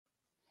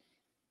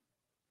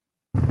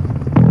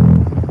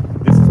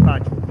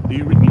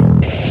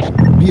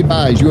Be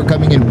advised, you are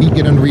coming in weak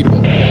and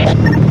unreadable.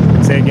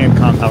 Say again,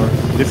 Com Tower.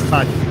 This is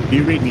Pacho. Do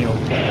you read me over?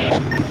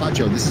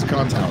 Pacho, this is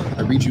Com Tower.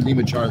 I read you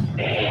Lima Charlie.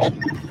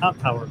 Com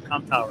Tower,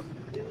 Com Tower.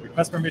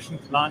 Request permission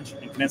to launch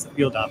and commence the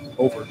field op.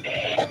 Over.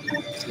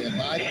 Stand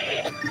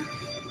by.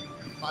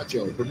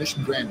 Pacho,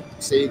 permission granted.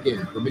 Say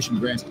again, permission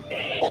granted.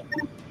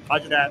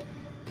 Roger that.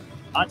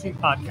 Launching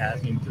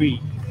podcast in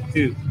 3,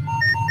 2.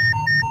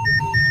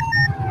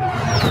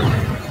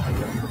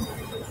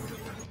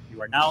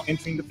 You are now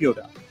entering the field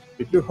op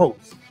with your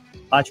host,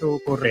 Pacho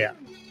Correa,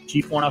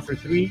 Chief Warrant Officer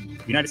 3,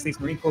 United States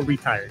Marine Corps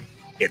retired.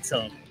 Get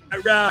some.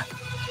 Hurrah!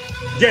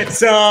 Get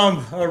some.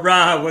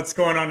 Hurrah! What's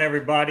going on,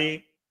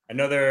 everybody?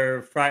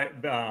 Another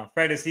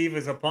Friday's Eve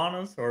is upon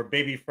us, or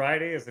Baby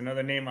Friday is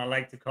another name I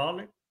like to call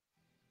it.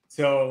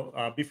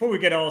 So before we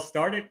get all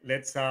started,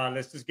 let's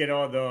just get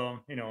all the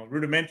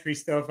rudimentary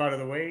stuff out of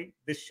the way.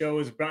 This show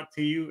is brought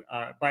to you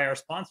by our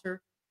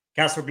sponsor,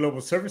 Castle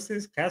Global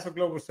Services. Castle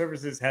Global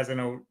Services has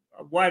a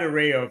wide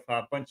array of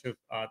a bunch of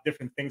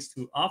different things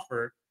to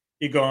offer.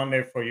 You go on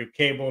there for your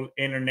cable,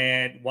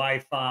 internet,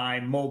 Wi-Fi,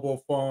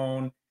 mobile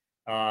phone,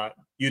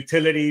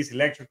 utilities,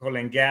 electrical,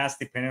 and gas,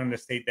 depending on the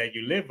state that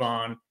you live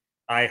on.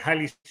 I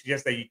highly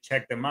suggest that you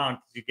check them out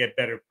because you get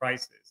better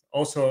prices.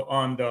 Also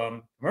on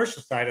the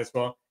commercial side as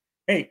well.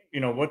 Hey,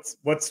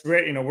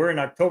 we're in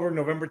October,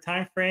 November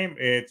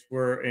timeframe.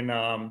 We're in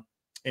an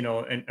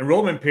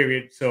enrollment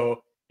period.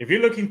 So if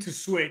you're looking to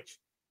switch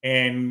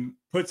and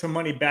put some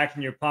money back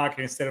in your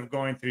pocket instead of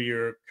going through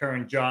your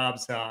current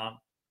jobs,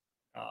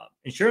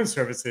 insurance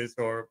services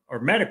or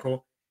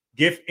medical,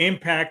 give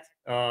Impact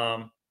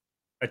a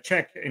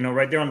check,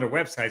 right there on their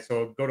website.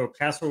 So go to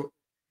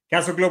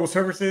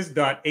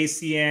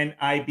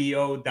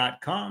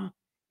castleglobalservices.acnibo.com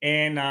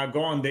and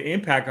go on the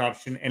Impact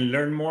option and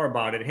learn more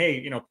about it.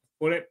 Hey,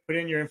 put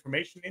in your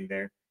information in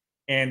there,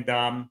 and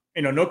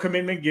no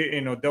commitment.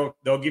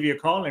 They'll give you a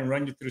call and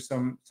run you through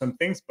some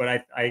things.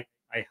 But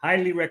I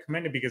highly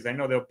recommend it because I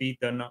know they'll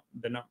beat the numbers.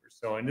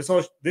 So, and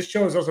this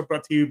show is also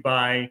brought to you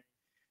by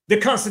the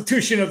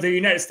Constitution of the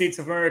United States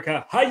of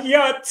America.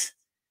 Hayat.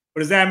 What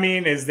does that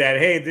mean? Is that,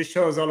 hey, this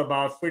show is all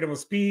about freedom of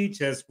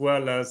speech as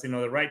well as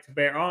the right to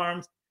bear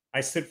arms. I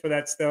stood for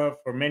that stuff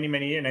for many,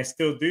 many years, and I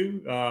still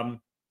do.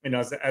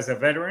 As a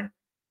veteran.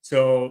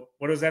 So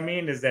what does that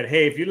mean? Is that,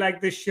 hey, if you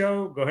like this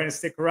show, go ahead and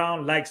stick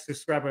around, like,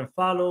 subscribe, and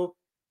follow.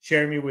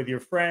 Share me with your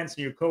friends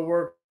and your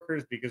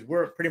coworkers because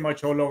we're pretty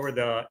much all over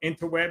the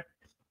interweb.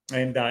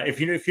 And if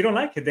you don't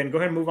like it, then go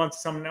ahead and move on to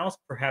someone else,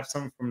 perhaps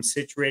someone from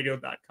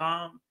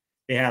SitchRadio.com.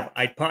 They have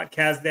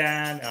iPodcast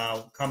Dan,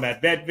 Combat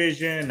Vet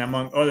Vision,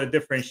 among other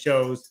different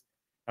shows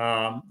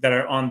that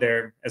are on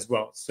there as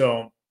well.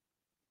 So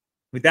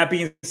with that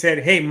being said,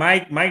 hey,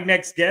 my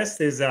next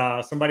guest is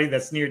somebody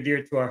that's near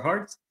dear to our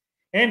hearts,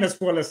 and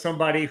as well as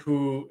somebody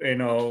who,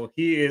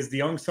 he is the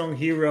unsung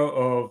hero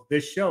of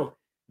this show.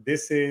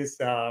 This is,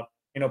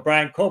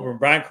 Brian Colburn.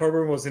 Brian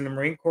Colburn was in the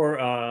Marine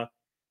Corps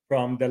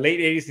from the late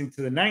 80s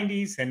into the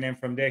 90s, and then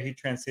from there he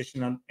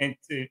transitioned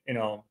into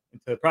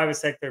the private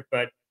sector.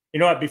 But you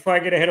know what? Before I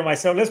get ahead of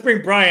myself, let's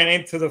bring Brian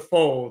into the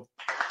fold.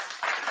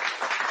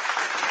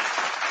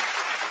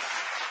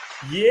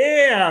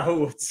 Yeah,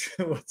 what's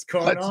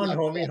going on,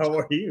 homie? How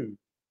are you?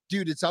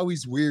 Dude, it's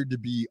always weird to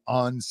be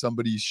on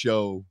somebody's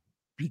show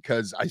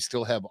because I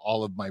still have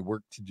all of my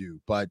work to do.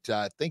 But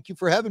thank you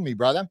for having me,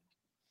 brother.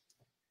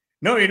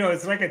 No,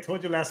 it's like I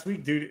told you last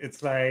week, dude.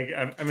 It's like,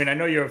 I mean, I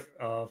know you're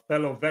a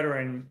fellow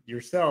veteran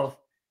yourself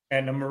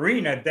and a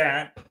Marine at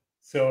that.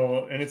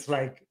 So, and it's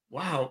like,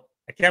 wow,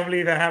 I can't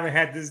believe I haven't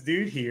had this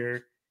dude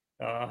here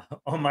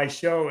on my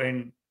show.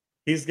 And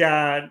he's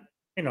got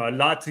a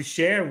lot to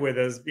share with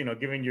us,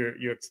 given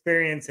your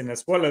experience, and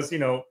as well as,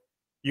 you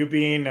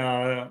being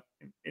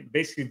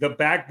basically the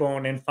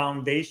backbone and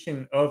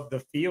foundation of the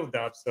field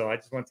up. So I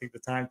just want to take the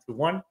time to,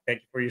 one, thank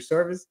you for your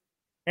service,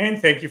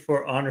 and thank you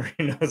for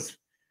honoring us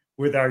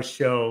with our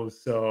show.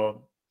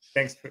 So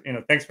thanks for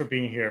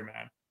being here,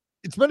 man.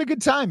 It's been a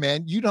good time,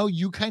 man.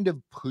 You kind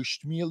of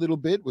pushed me a little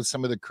bit with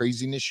some of the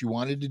craziness you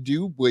wanted to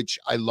do, which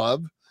I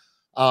love.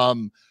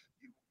 One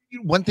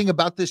thing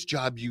about this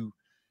job, you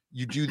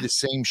do the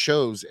same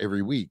shows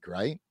every week,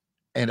 right?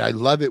 And I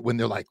love it when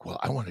they're like, well,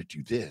 I want to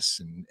do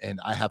this. And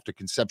I have to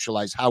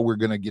conceptualize how we're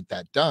going to get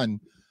that done.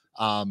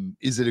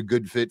 Is it a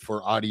good fit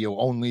for audio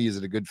only? Is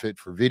it a good fit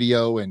for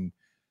video? And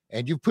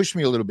you've pushed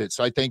me a little bit.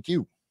 So I thank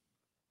you.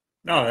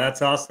 No,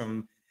 that's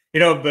awesome.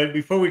 But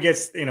before we get,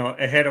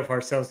 ahead of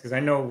ourselves, because I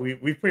know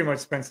we've pretty much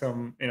spent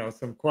some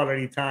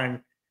quality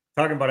time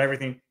talking about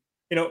everything.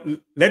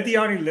 Let the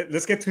audience,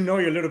 let's get to know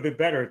you a little bit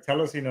better.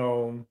 Tell us,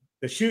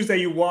 the shoes that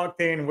you walked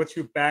in, what's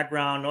your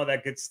background, all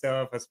that good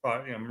stuff as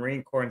far as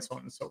Marine Corps and so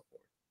on and so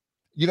forth.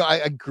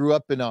 I grew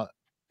up in an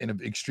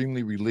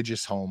extremely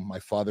religious home. My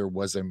father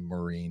was a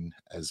Marine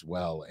as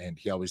well, and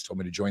he always told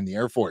me to join the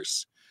Air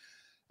Force.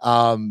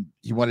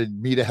 He wanted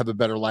me to have a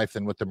better life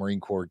than what the Marine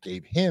Corps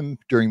gave him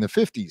during the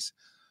 50s.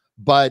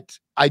 But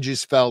I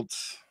just felt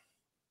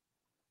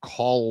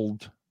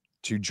called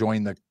to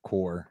join the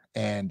Corps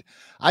And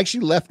I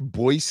actually left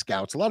Boy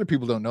Scouts. A lot of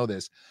people don't know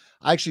this.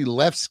 I actually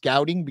left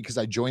scouting because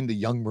I joined the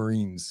Young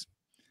Marines,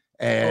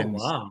 Oh, and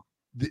wow.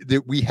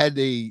 we had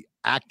a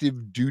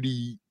active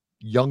duty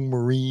Young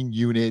Marine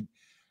unit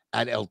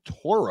at El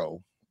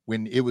Toro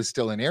when it was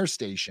still an air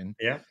station.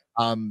 Yeah.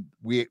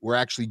 We were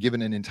actually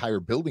given an entire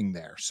building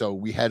there, so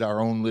we had our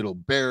own little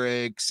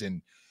barracks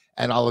and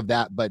all of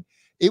that. But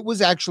it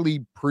was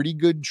actually pretty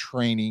good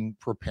training,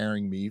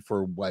 preparing me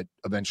for what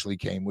eventually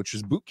came, which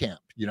was boot camp.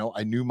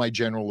 I knew my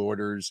general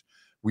orders.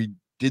 We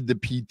did the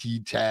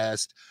PT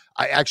test.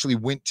 I actually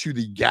went to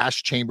the gas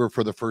chamber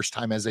for the first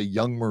time as a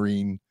young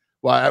Marine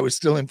while I was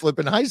still in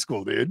flipping high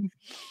school, dude.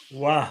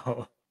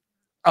 Wow.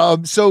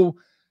 So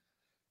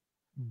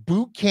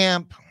boot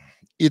camp,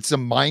 it's a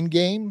mind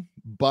game,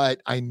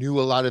 but I knew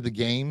a lot of the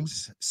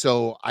games,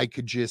 so I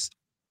could just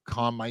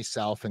calm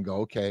myself and go,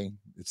 okay,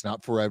 it's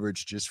not forever,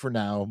 it's just for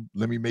now.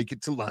 Let me make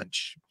it to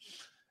lunch.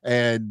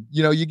 And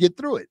you get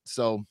through it.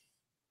 So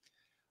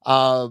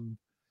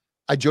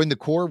I joined the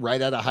Corps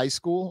right out of high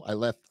school. I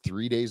left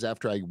 3 days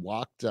after I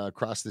walked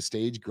across the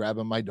stage,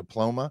 grabbing my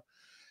diploma,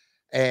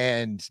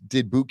 and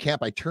did boot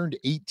camp. I turned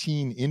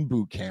 18 in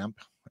boot camp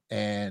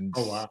and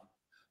Oh, wow.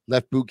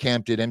 left boot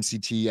camp, did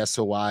MCT,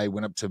 SOI,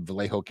 went up to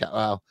Vallejo.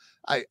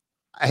 I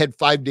had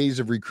 5 days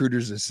of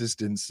recruiter's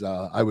assistance.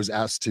 I was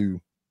asked to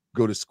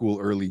go to school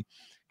early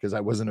because I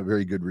wasn't a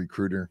very good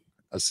recruiter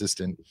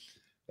assistant.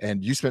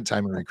 And you spent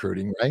time in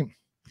recruiting, right?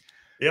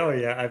 Yeah, oh,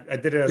 yeah. I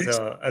did it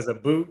as a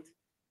boot,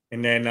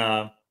 and then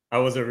I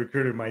was a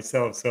recruiter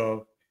myself.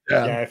 So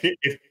Yeah. yeah,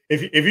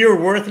 if you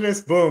were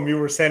worthless, boom, you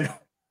were sent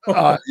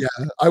home. Yeah,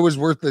 I was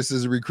worthless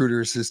as a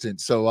recruiter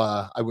assistant. So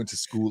I went to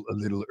school a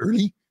little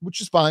early,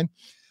 which is fine.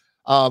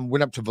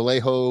 Went up to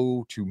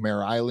Vallejo to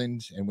Mare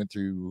Island and went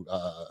through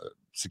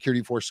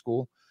security force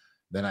school.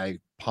 Then I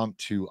pumped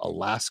to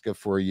Alaska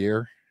for a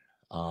year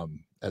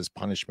as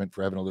punishment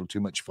for having a little too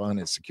much fun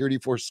at security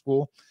force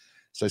school.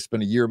 So I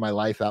spent a year of my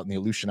life out in the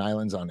Aleutian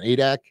Islands on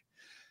ADAC.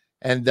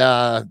 And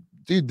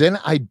dude, then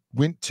I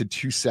went to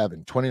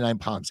 29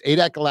 Palms,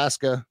 ADAC,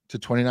 Alaska to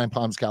 29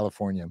 Palms,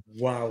 California.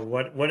 Wow,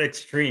 what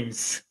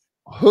extremes.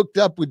 Hooked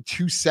up with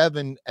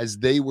 27 as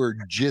they were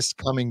just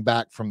coming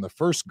back from the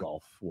first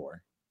Gulf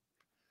War.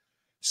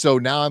 So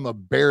now I'm a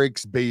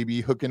barracks baby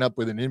hooking up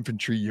with an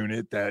infantry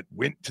unit that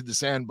went to the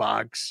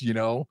sandbox,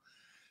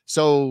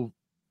 So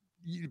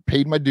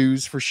paid my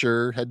dues for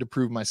sure, had to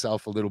prove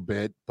myself a little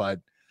bit. But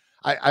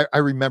I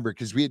remember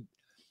because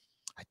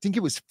I think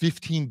it was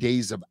 15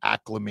 days of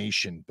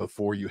acclimation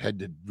before you had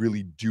to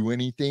really do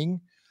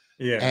anything.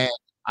 Yeah. And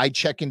I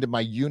check into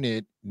my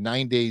unit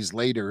 9 days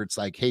later. It's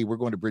like, hey, we're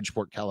going to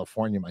Bridgeport,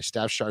 California. My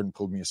staff sergeant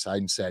pulled me aside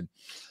and said,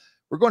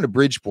 we're going to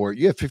Bridgeport.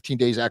 You have 15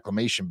 days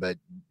acclimation, but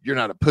you're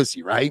not a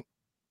pussy, right?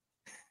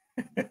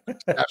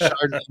 Staff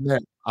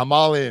sergeant, I'm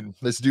all in.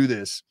 Let's do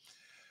this.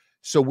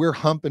 So we're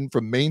humping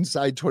from main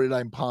side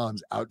 29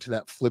 Palms out to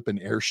that flipping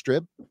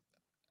airstrip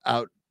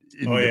out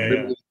in Oh, the yeah,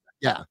 middle.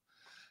 Yeah.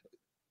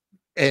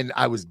 And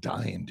I was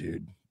dying,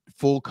 dude.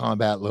 Full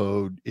combat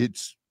load.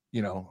 It's,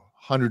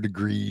 100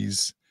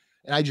 degrees.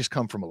 And I just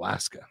come from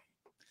Alaska.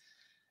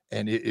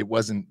 And it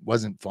wasn't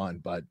fun,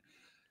 but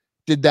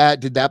did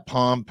that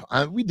pump.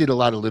 We did a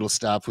lot of little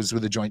stuff, was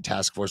with the Joint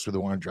Task Force with the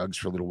War on Drugs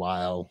for a little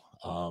while.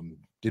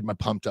 Did my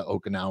pump to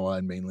Okinawa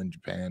and mainland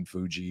Japan,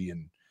 Fuji,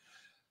 and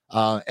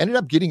ended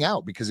up getting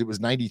out because it was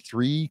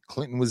 93.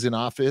 Clinton was in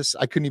office.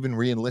 I couldn't even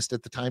re-enlist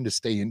at the time to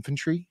stay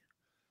infantry.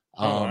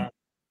 Oh, wow.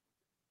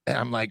 And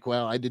I'm like,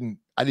 well, I didn't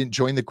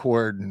join the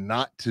Corps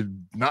not to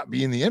not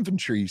be in the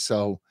infantry.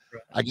 So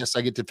Right. I guess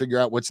I get to figure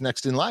out what's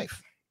next in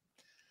life.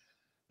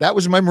 That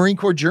was my Marine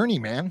Corps journey,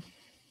 man.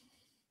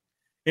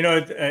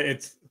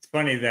 It's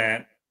funny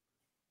that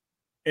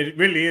it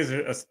really is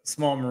a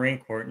small Marine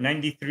Corps.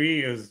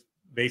 93 is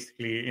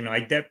basically, I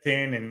dipped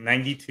in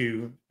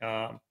 92.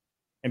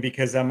 And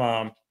because I'm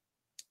an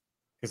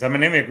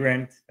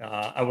immigrant,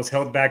 I was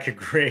held back a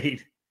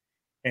grade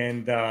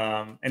and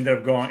ended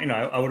up going,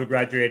 I would have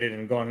graduated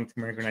and gone into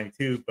Marine Corps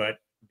 92, but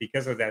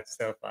because of that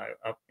stuff, I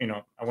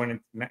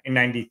went in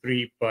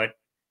 93. But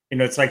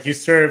it's like you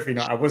serve.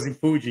 I was in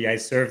Fuji. I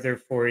served there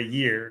for a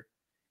year,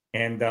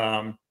 and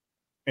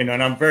and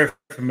I'm very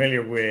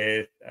familiar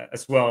with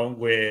as well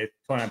with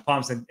 29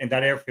 Palms and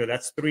that airfield.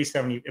 That's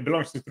 370. It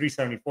belongs to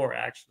 374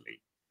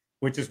 actually,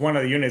 which is one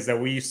of the units that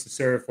we used to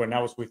serve when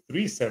I was with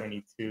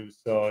 372.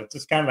 So it's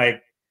just kind of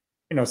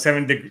like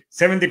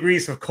 7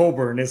 degrees of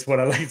Colburn is what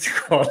I like to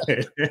call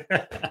it.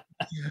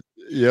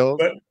 Yep.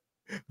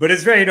 But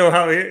it's very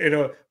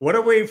how what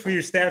a way for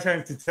your staff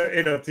time to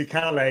to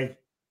kind of like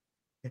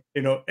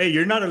hey,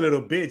 you're not a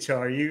little bitch,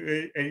 are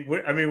you?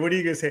 I mean, what are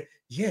you gonna say?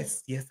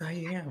 Yes, I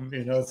am.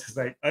 It's just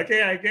like,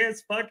 okay, I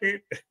guess, fuck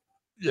it.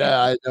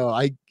 Yeah, I know.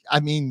 I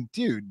mean,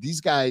 dude,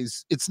 these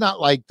guys, it's not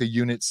like the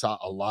unit saw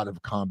a lot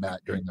of combat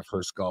during the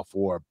first Gulf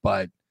War,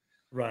 but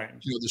Right.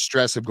 the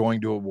stress of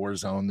going to a war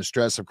zone, the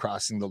stress of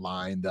crossing the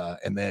line,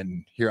 and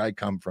then here I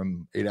come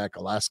from Adak,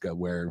 Alaska,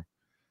 where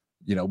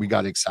we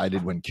got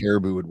excited when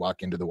caribou would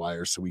walk into the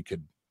wire so we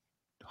could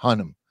hunt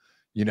them,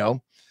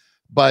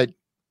 but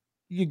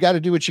you got to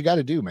do what you got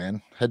to do,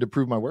 man. Had to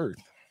prove my worth.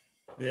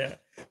 Yeah.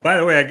 By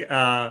the way,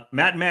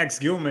 Matt Max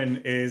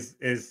Gilman is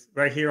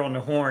right here on the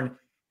horn,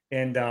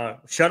 and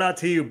shout out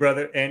to you,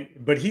 brother.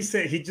 But he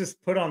said he just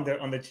put on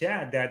the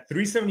chat that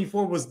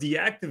 374 was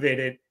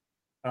deactivated,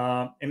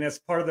 and that's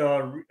part of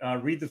the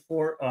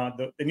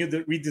the new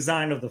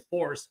redesign of the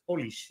Force.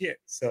 Holy shit!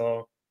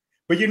 So,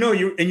 but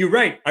you're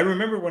right. I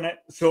remember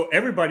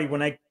everybody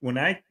when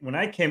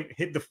I came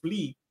hit the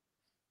fleet,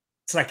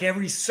 it's like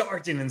every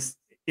sergeant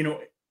and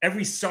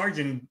every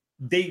sergeant,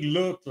 they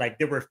looked like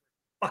they were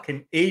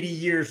fucking 80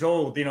 years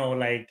old,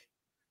 like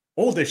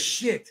old as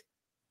shit.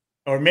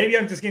 Or maybe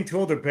I'm just getting too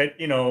older, but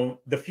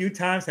the few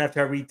times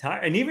after I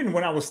retired, and even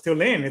when I was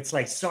still in, it's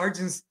like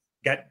sergeants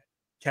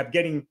kept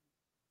getting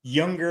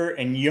younger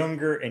and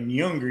younger and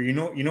younger. You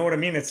know what I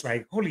mean? It's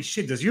like, holy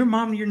shit, does your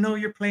mom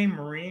you're playing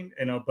Marine?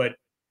 But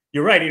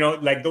you're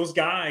right, like those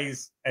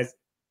guys, as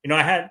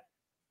I had,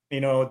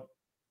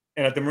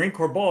 and at the Marine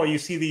Corps Ball, you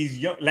see these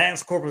young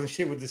Lance Corporals and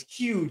shit with this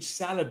huge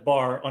salad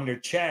bar on their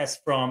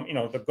chest from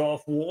the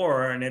Gulf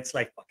War, and it's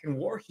like fucking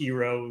war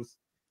heroes.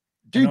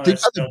 Dude, think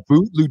how the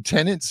boot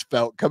lieutenants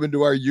felt coming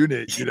to our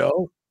unit,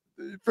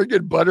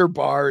 Freaking butter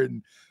bar,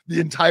 and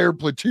the entire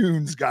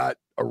platoons got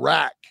a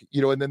rack,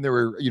 and then there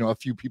were, a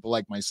few people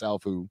like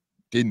myself who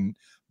didn't.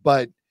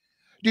 But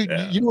dude,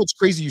 you know what's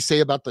crazy you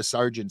say about the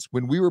sergeants?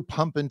 When we were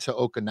pumping to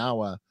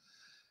Okinawa,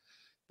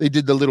 they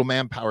did the little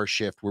manpower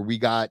shift where we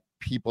got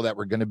people that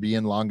were going to be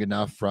in long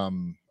enough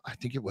from, I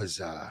think it was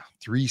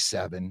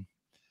 3-7.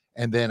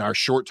 And then our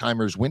short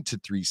timers went to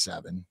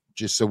 3-7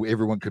 just so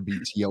everyone could be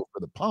TO for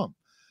the pump.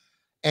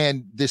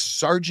 And this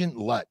Sergeant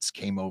Lutz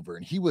came over,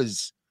 and he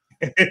was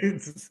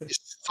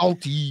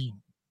salty,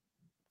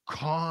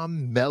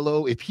 calm,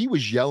 mellow. If he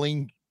was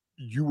yelling,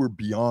 you were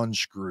beyond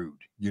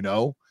screwed, he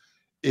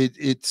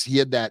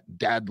had that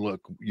dad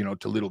look,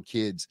 to little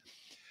kids.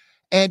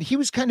 And he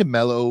was kind of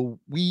mellow.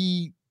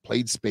 We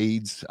played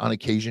spades on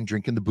occasion,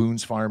 drinking the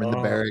Boone's Farm in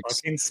the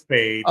barracks. Fucking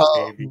spades,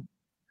 baby.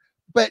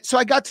 But so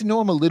I got to know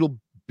him a little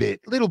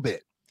bit.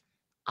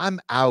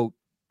 I'm out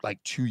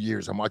like 2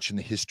 years. I'm watching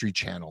the History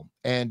Channel.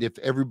 And if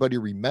everybody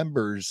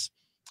remembers,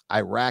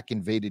 Iraq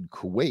invaded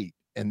Kuwait,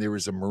 and there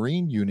was a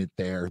Marine unit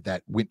there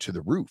that went to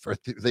the roof, or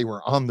they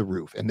were on the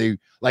roof, and they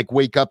like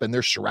wake up and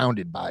they're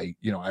surrounded by,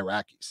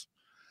 Iraqis.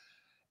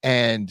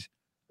 And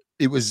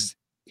it was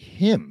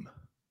him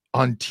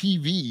on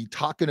TV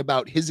talking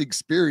about his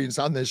experience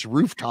on this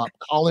rooftop,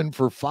 calling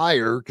for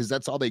fire because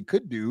that's all they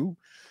could do,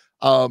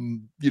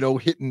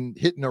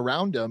 hitting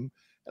around him.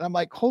 And I'm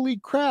like, holy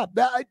crap,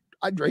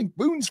 I drank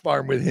Boone's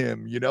Farm with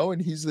him,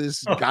 and he's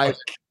this guy.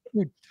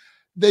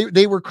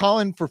 They were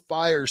calling for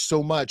fire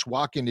so much,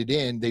 walking it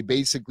in, they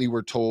basically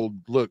were told,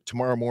 look,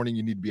 tomorrow morning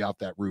you need to be off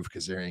that roof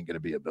because there ain't going to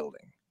be a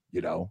building,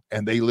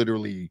 and they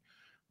literally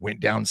went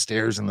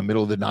downstairs in the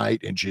middle of the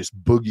night and just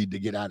boogied to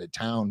get out of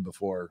town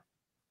before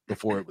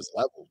it was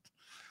leveled.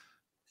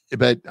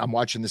 But I'm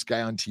watching this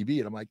guy on TV,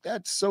 and I'm like,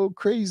 that's so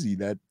crazy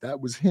that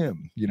was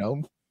him,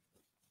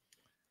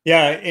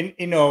 Yeah, and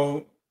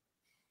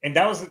and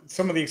that was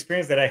some of the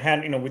experience that I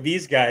had, with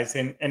these guys.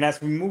 And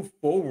as we move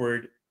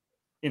forward,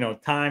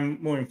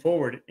 time moving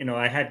forward,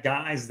 I had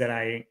guys that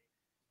as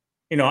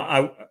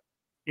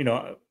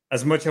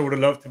much I would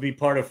have loved to be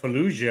part of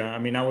Fallujah. I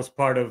mean, I was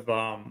part of,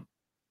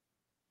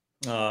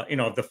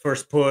 the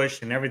first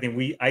push and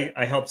everything.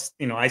 I helped,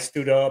 I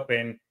stood up,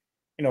 and,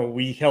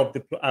 we helped.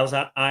 I was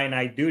at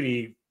I&I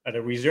duty at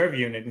a reserve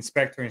unit,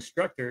 inspector,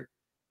 instructor.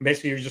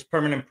 Basically, you're just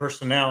permanent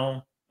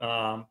personnel.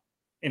 For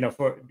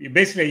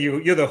basically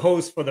you're the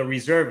host for the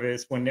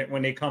reservists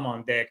when they come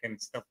on deck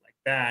and stuff like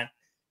that.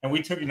 And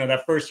we took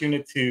that first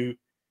unit to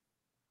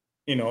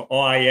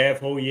OIF,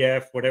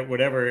 OEF,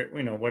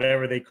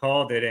 whatever they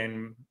called it,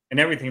 and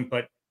everything.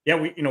 But yeah,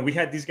 we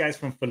had these guys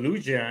from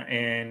Fallujah,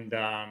 and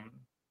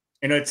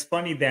it's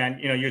funny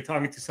that you're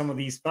talking to some of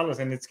these fellows,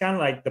 and it's kind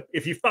of like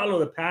if you follow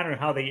the pattern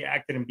how they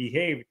acted and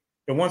behaved,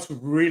 the ones who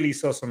really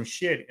saw some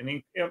shit,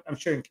 and I'm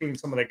sure including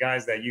some of the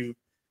guys that you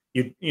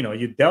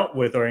dealt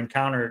with or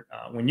encountered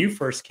when you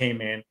first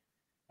came in,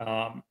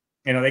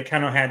 they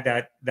kind of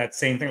had that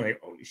same thing, like,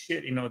 holy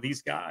shit,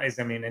 these guys,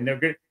 I mean, and they're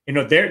good,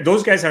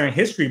 those guys are in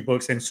history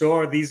books, and so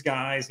are these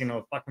guys,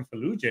 fucking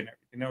Fallujah and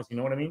everything else, you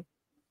know what I mean?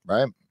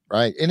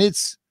 Right. And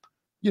it's,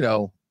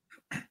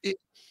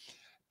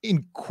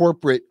 in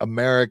corporate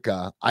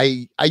America,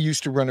 I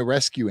used to run a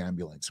rescue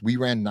ambulance. We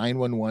ran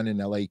 911 in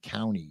LA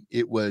County.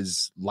 It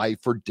was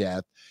life or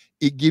death.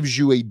 It gives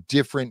you a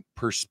different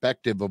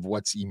perspective of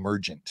what's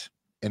emergent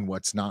and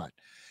what's not.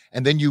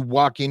 And then you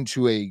walk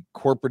into a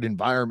corporate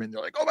environment,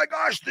 they're like, oh my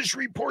gosh, this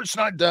report's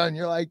not done.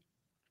 You're like,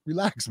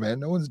 relax, man.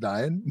 No one's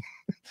dying.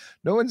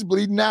 No one's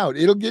bleeding out.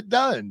 It'll get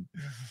done.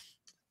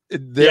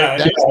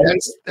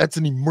 That's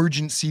an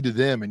emergency to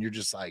them. And you're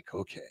just like,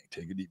 okay,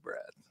 take a deep breath.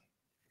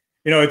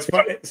 It's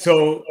fun.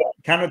 So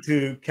kind of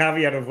to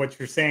caveat of what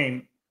you're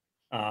saying,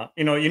 I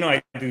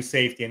do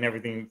safety and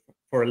everything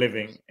for a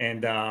living.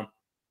 And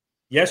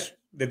yes,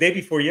 the day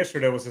before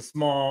yesterday was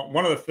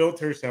one of the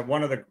filters at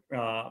one of the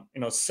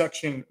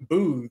suction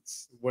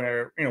booths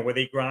where where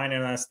they grind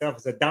and that stuff.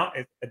 It's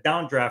a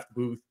downdraft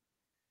booth.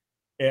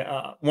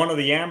 One of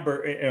the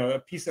amber,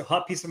 a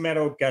hot piece of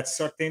metal got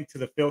sucked into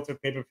the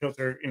paper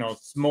filter,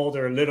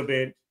 smolder a little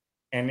bit,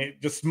 and it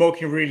just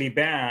smoking really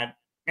bad.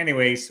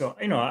 Anyway, so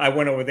I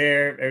went over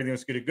there, everything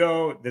was good to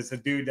go. There's a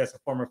dude that's a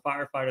former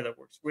firefighter that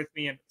works with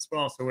me as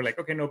well, so we're like,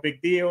 okay, no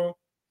big deal.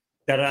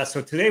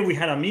 So today we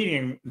had a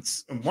meeting.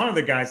 One of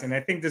the guys, and I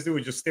think this dude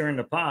was just stirring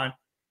the pot.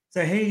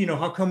 Say, hey,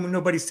 how come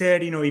nobody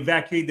said,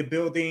 evacuate the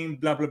building,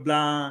 blah blah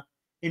blah.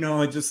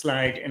 Just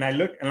like, and I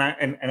looked and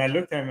I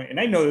looked at him, and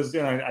I know this.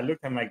 I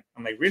looked at him like,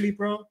 I'm like, really,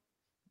 bro?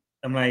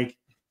 I'm like,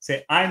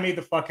 say, I made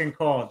the fucking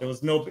call. It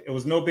was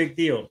no big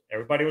deal.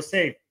 Everybody was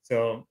safe.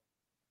 So,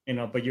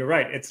 but you're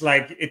right. It's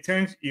like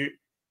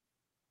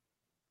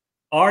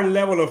our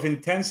level of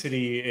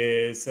intensity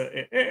is,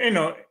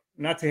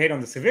 not to hate on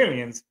the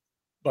civilians,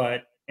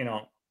 but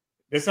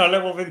this is our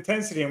level of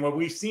intensity and what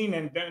we've seen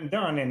and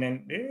done, and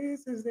then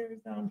this is there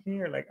down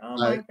here, like, oh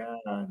my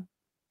god,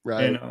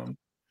 right.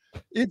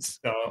 It's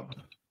so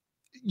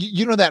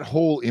that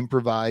whole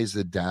improvise,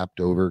 adapt,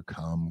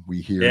 overcome we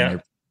hear in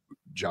every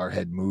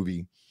Jarhead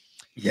movie.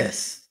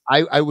 Yes.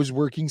 I was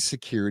working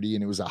security,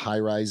 and it was a high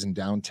rise in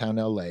downtown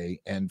LA,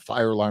 and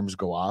fire alarms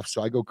go off.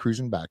 So I go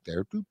cruising back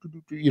there.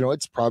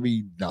 It's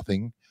probably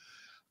nothing.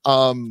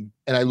 And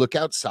I look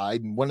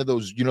outside, and one of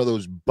those,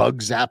 those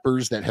bug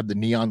zappers that have the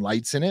neon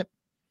lights in it.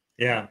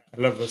 Yeah,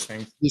 I love those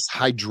things. This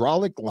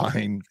hydraulic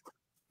line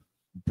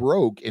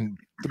broke and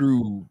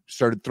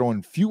started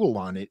throwing fuel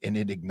on it, and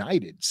it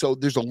ignited. So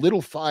there's a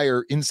little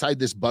fire inside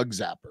this bug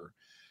zapper.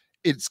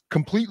 It's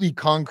completely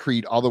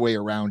concrete all the way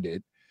around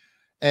it.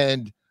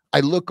 And I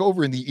look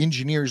over, and the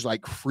engineer's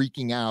like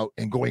freaking out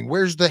and going,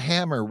 where's the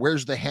hammer?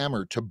 Where's the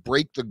hammer to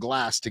break the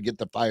glass to get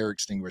the fire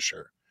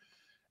extinguisher?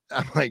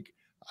 I'm like,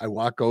 I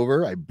walk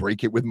over, I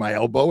break it with my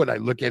elbow, and I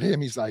look at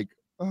him. He's like,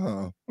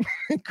 oh,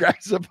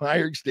 grabs a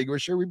fire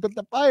extinguisher. We put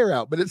the fire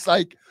out. But it's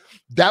like,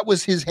 that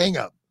was his hang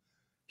up.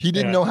 He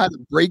didn't know how to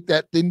break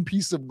that thin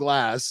piece of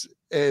glass.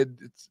 And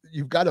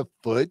you've got a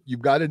foot,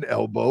 you've got an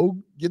elbow,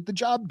 get the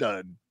job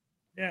done.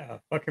 Yeah,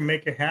 fucking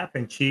make it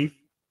happen, Chief.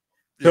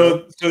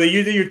 So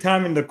you did your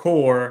time in the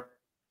Corps,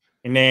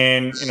 and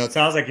then it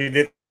sounds like you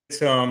did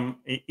some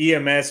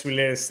EMS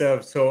related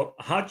stuff. So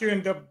how'd you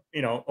end up,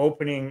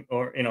 opening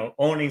or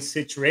owning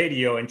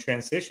SitchRadio and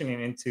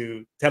transitioning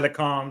into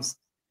telecoms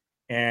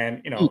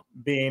and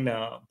being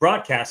a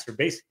broadcaster,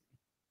 basically?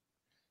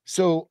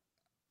 So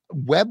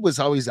web was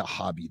always a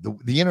hobby.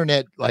 The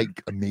internet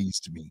like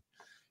amazed me.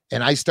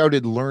 And I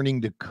started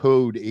learning to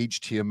code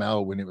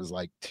HTML when it was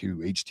like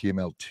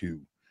HTML2.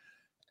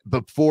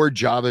 Before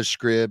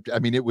JavaScript. I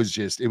mean, it was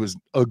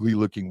ugly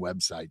looking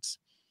websites.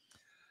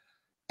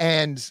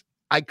 And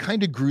I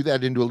kind of grew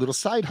that into a little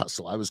side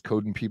hustle. I was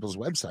coding people's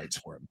websites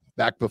for them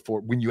back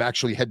before, when you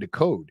actually had to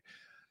code.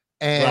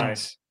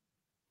 And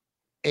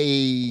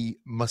a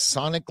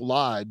Masonic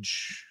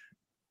lodge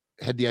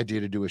had the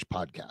idea to do a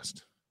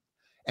podcast.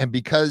 And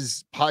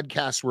because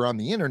podcasts were on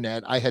the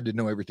internet, I had to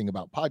know everything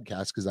about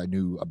podcasts because I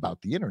knew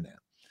about the internet.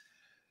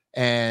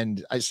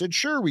 And I said,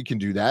 sure, we can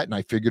do that. And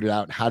I figured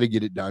out how to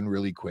get it done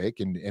really quick.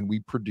 And we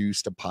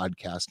produced a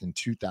podcast in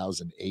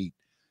 2008.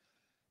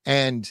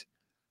 And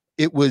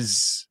it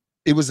was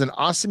an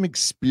awesome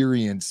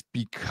experience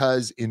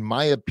because, in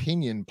my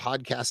opinion,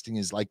 podcasting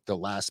is like the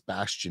last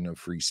bastion of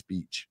free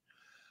speech.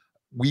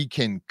 We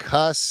can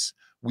cuss.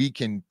 We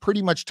can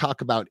pretty much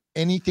talk about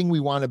anything we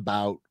want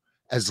about,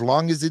 as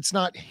long as it's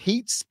not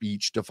hate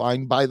speech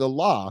defined by the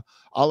law.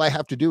 All I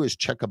have to do is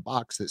check a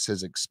box that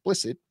says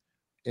explicit,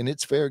 and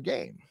it's fair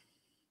game.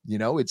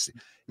 It's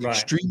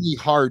extremely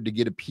hard to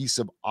get a piece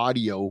of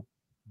audio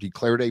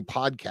declared a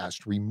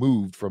podcast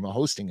removed from a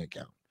hosting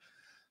account.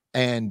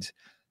 And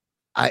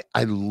I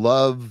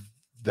love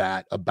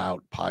that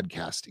about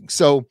podcasting.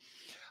 So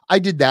I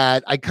did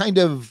that. I kind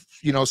of,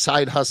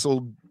 side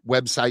hustled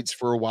websites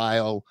for a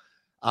while.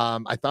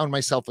 I found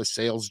myself a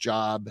sales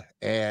job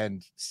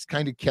and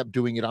kind of kept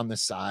doing it on the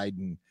side.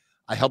 And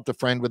I helped a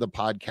friend with a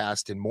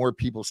podcast, and more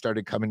people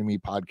started coming to me,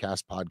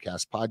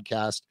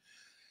 podcast.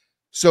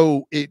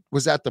 So it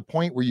was at the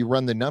point where you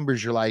run the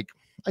numbers. You're like,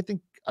 I think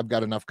I've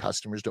got enough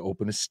customers to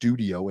open a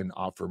studio and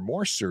offer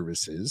more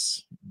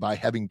services by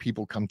having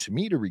people come to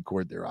me to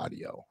record their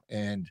audio.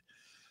 And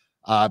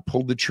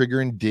pulled the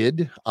trigger and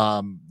did.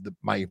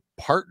 My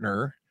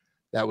partner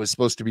that was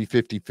supposed to be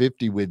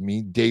 50-50 with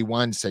me, day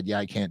one said, yeah,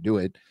 I can't do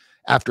it,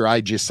 after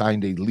I just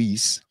signed a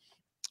lease.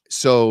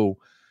 So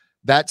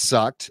that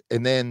sucked.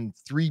 And then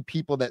 3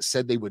 people that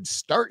said they would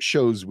start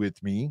shows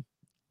with me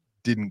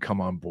didn't come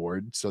on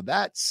board. So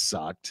that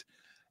sucked.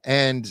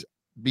 And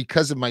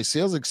because of my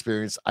sales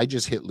experience, I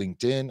just hit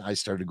LinkedIn. I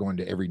started going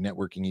to every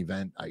networking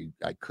event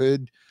I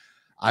could.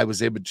 I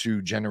was able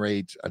to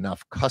generate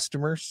enough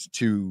customers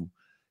to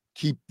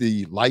keep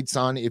the lights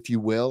on, if you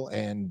will.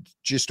 And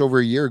just over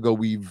a year ago,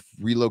 we've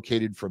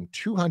relocated from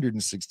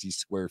 260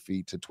 square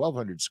feet to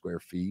 1,200 square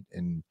feet.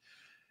 And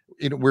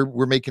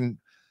we're making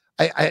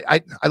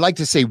I like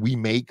to say we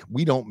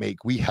don't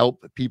make, we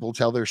help people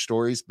tell their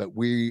stories, but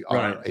we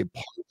Right. are a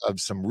part of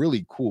some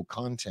really cool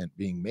content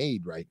being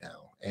made right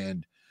now,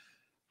 and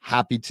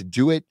happy to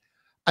do it.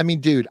 I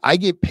mean, dude, I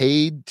get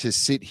paid to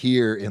sit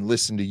here and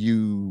listen to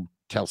you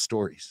tell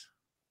stories,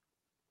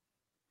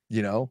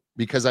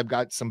 because I've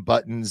got some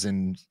buttons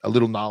and a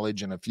little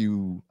knowledge and a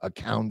few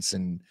accounts,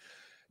 and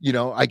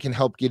I can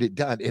help get it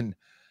done. And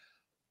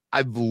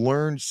I've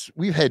learned,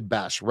 we've had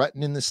Bash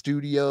Rutton in the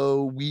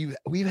studio. We've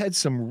had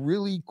some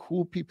really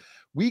cool people.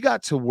 We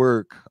got to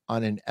work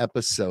on an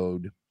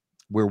episode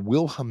where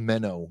Will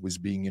Jimeno was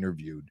being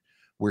interviewed,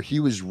 where he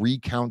was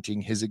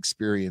recounting his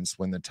experience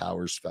when the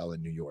towers fell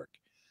in New York.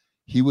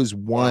 He was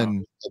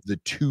one of the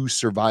 2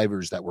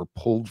 survivors that were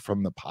pulled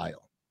from the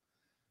pile.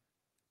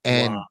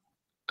 And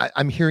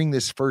I'm hearing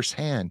this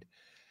firsthand.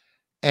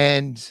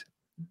 And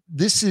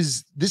this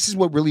is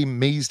what really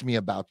amazed me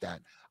about that.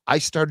 I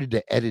started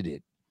to edit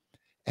it.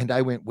 And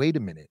I went, wait a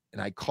minute.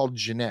 And I called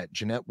Jeanette.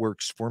 Jeanette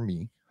works for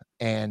me.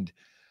 And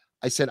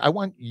I said, I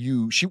want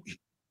you.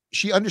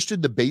 She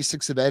understood the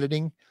basics of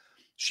editing.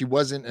 She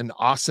wasn't an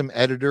awesome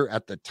editor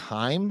at the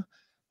time,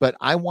 but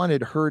I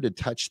wanted her to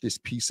touch this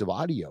piece of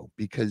audio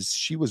because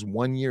she was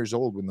 1 year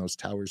old when those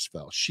towers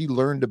fell. She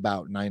learned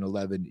about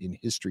 9/11 in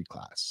history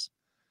class.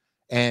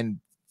 And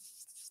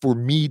for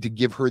me to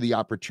give her the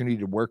opportunity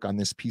to work on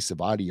this piece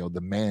of audio, the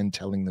man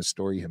telling the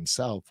story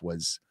himself,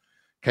 was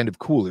kind of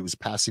cool. It was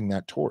passing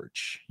that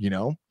torch,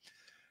 Yeah.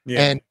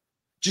 And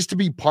just to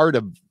be part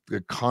of the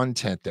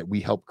content that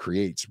we help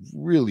create, it's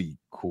really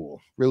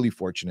cool. Really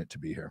fortunate to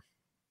be here.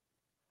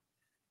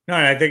 No,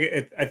 I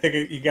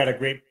think you got a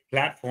great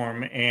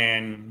platform,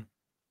 and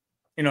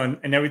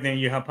and everything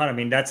you help out. I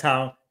mean, that's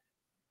how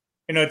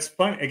it's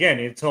fun. Again,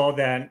 it's all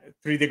that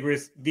 3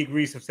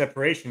 degrees of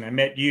separation. I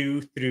met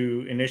you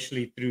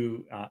initially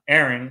through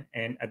Aaron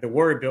and at the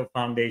Warrior Build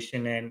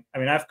Foundation, and I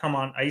mean,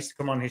 I used to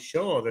come on his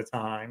show all the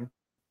time.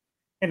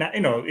 And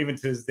even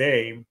to this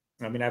day,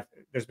 I mean,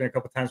 there's been a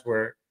couple times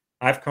where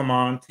I've come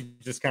on to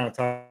just kind of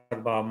talk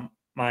about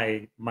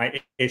my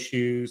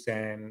issues,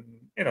 and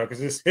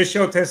because his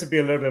show tends to be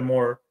a little bit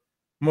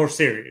more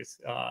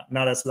serious,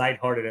 not as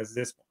lighthearted as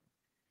this one.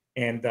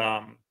 And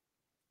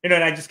and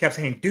I just kept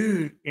saying,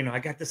 dude, I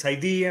got this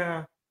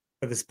idea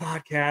for this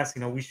podcast.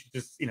 We should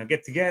just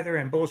get together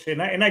and bullshit.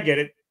 And I get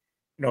it.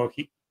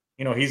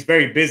 He's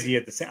very busy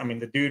at the same. I mean,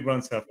 the dude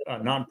runs a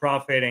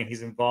nonprofit, and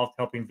he's involved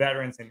helping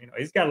veterans, and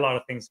he's got a lot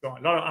of things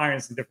going, a lot of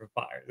irons in different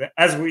fires,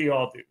 as we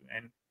all do.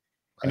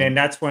 And then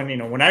that's when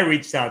when I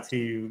reached out to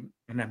you,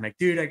 and I'm like,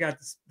 dude, I got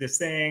this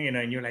thing,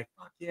 and you're like,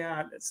 fuck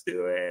yeah, let's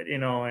do it,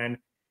 and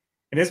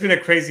it's been a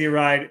crazy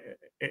ride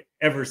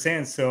ever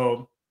since.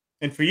 So,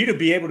 and for you to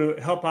be able to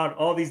help out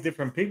all these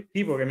different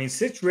people, I mean,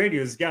 SitchRadio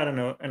has got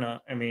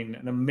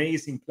an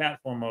amazing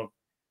platform of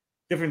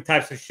different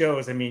types of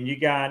shows. I mean, you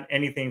got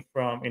anything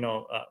from,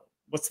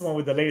 what's the one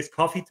with the latest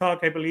Coffee Talk,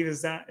 I believe,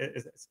 is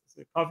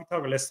it Coffee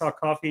Talk, or Let's Talk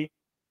Coffee?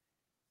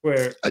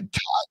 Where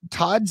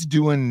Todd's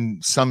doing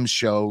some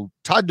show.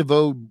 Todd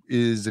DeVoe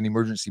is an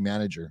emergency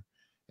manager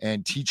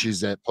and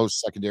teaches at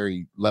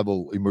post-secondary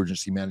level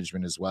emergency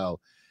management as well.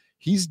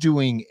 He's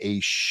doing a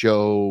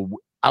show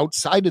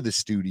outside of the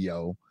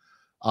studio,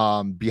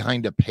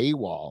 behind a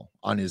paywall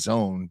on his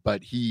own,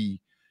 but he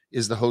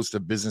is the host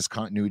of Business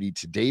Continuity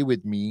Today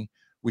with Me,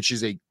 which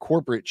is a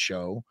corporate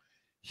show.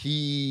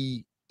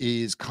 He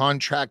is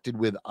contracted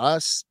with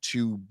us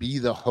to be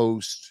the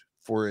host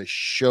for a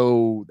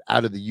show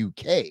out of the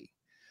UK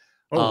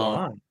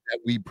that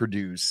we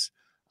produce.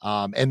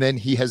 And then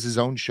he has his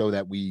own show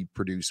that we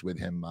produce with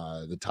him,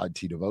 the Todd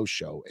T. DeVoe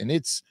Show. And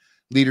it's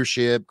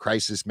leadership,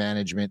 crisis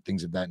management,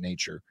 things of that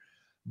nature.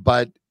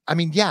 But I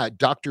mean, yeah,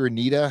 Dr.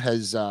 Anita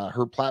has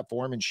her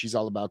platform, and she's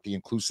all about the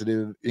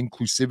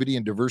inclusivity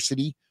and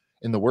diversity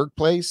in the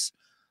workplace.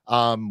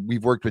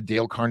 We've worked with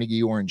Dale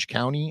Carnegie Orange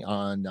County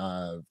on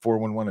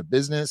 411 of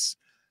Business.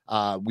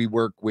 We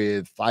work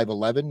with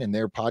 511 and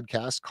their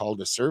podcast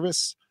called A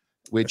Service,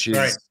 which is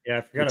right. Yeah,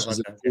 I forgot about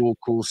that.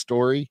 Cool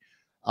story.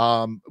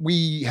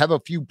 We have a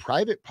few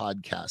private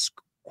podcasts.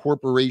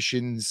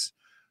 Corporations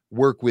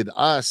work with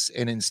us,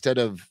 and instead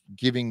of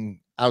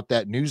giving out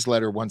that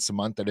newsletter once a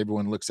month that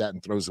everyone looks at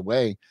and throws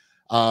away,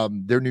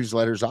 their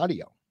newsletter's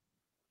audio.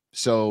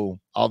 So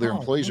all their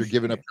employees are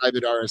given a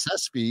private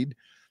RSS feed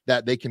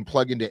that they can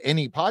plug into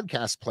any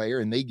podcast player,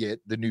 and they get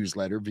the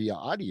newsletter via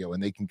audio,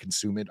 and they can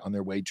consume it on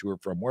their way to or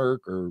from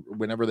work or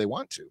whenever they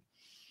want to.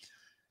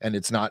 And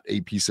it's not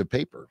a piece of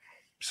paper.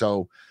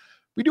 So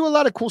we do a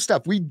lot of cool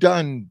stuff. We've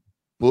done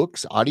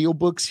books, audio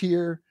books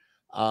here.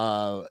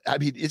 I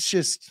mean, it's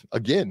just,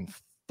 again,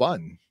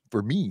 fun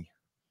for me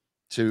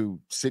to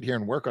sit here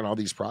and work on all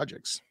these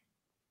projects.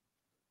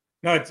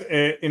 No, it's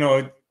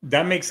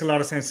that makes a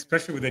lot of sense,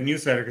 especially with the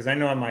newsletter, because I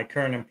know at my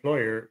current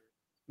employer,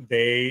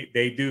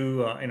 they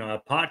do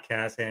a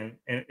podcast, and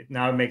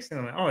now it makes sense.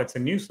 I'm like, oh, it's a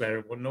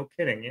newsletter. Well, no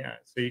kidding, yeah.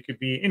 So you could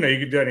be, you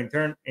could do it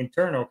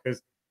internal,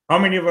 because how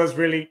many of us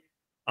really?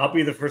 I'll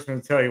be the first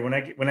one to tell you,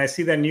 when I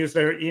see that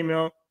newsletter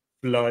email,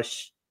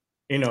 flush,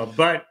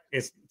 but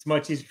it's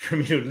much easier for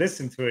me to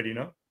listen to it,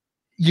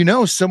 You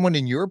know, someone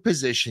in your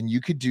position, you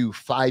could do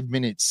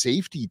 5-minute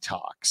safety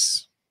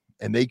talks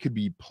and they could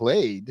be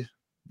played,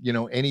 you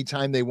know,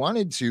 anytime they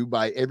wanted to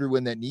by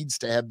everyone that needs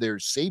to have their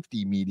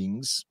safety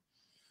meetings.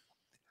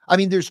 I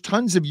mean, there's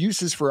tons of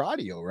uses for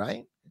audio,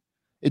 right?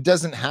 It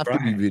doesn't have to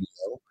be Right.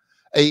 video.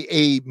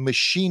 A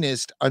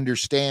machinist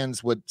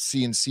understands what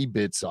CNC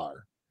bits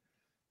are.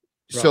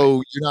 Right.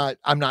 So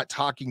I'm not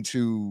talking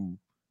to,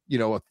 you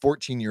know, a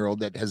 14-year-old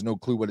that has no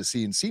clue what a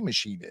CNC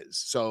machine is.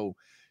 So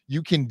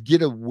you can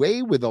get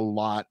away with a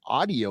lot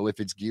audio if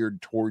it's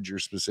geared towards your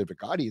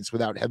specific audience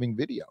without having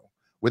video,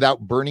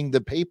 without burning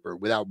the paper,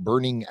 without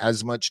burning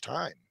as much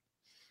time.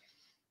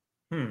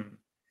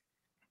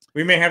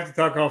 We may have to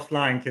talk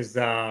offline because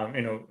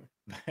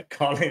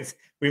Collins.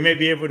 We may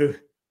be able to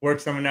work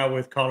something out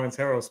with Collins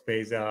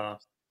Aerospace.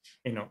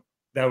 You know,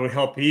 that would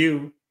help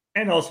you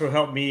and also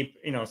help me.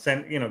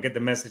 Send get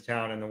the message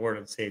out and the word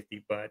of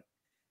safety. But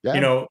you Yeah.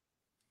 know,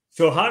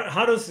 so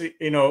how does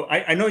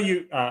I know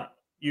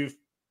you've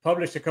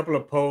published a couple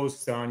of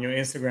posts on your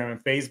Instagram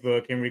and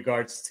Facebook in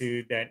regards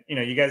to that.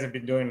 You guys have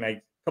been doing like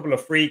a couple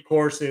of free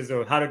courses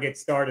or how to get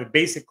started,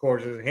 basic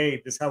courses.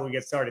 Hey, this is how we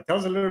get started. Tell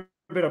us a little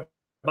bit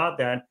about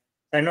that.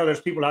 I know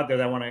there's people out there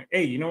that want to,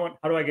 hey, you know what?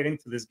 How do I get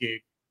into this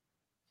gig?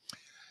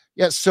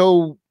 Yeah.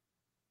 So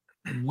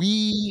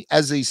we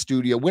as a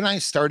studio, when I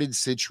started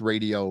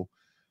SitchRadio,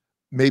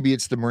 maybe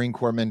it's the Marine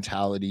Corps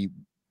mentality.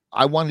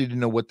 I wanted to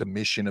know what the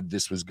mission of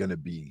this was going to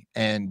be.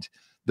 And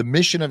the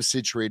mission of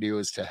SitchRadio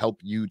is to help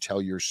you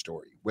tell your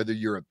story, whether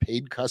you're a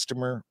paid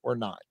customer or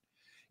not.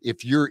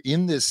 If you're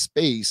in this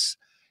space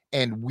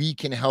and we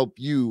can help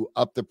you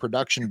up the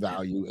production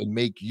value and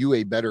make you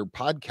a better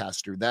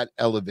podcaster, that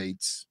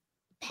elevates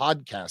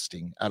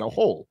podcasting at a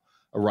whole.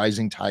 A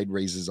rising tide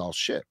raises all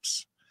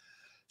ships.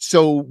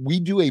 So we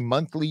do a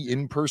monthly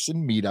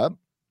in-person meetup,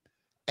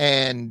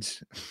 and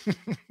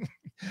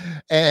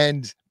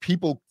and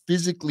people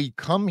physically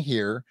come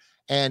here,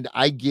 and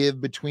I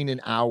give between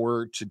an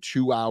hour to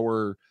 2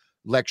 hour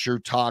lecture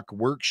talk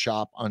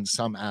workshop on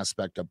some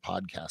aspect of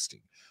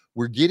podcasting.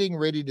 We're getting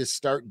ready to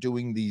start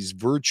doing these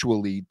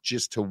virtually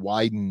just to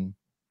widen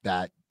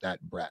that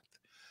breadth.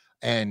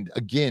 And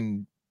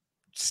again,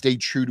 stay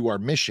true to our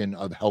mission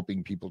of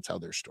helping people tell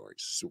their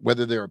stories. So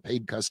whether they're a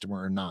paid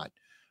customer or not,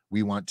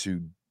 we want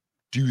to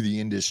do the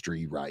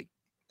industry right.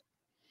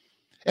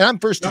 And I'm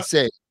first to No,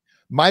 say,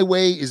 my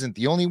way isn't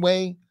the only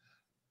way,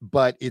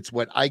 but it's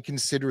what I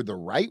consider the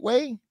right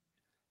way.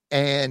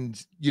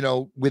 And, you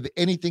know, with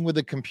anything with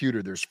a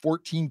computer, there's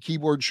 14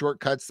 keyboard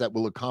shortcuts that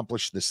will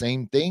accomplish the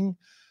same thing.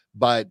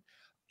 But,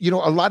 you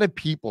know, a lot of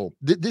people,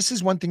 this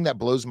is one thing that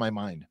blows my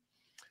mind.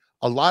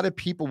 A lot of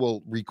people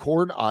will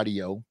record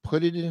audio,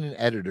 put it in an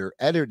editor,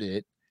 edit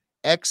it,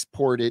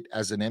 export it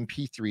as an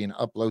MP3, and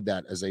upload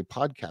that as a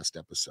podcast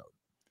episode.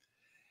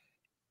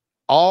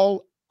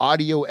 All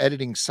audio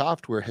editing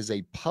software has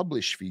a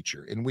publish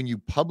feature. And when you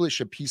publish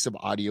a piece of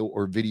audio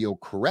or video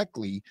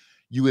correctly,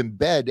 you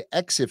embed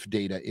EXIF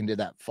data into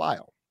that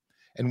file.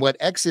 And what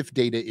EXIF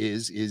data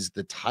is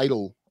the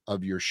title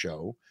of your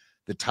show,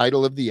 the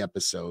title of the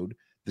episode,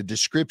 the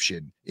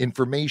description,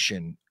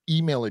 information,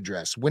 email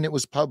address, when it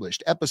was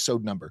published,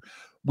 episode number.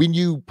 When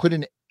you put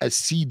in a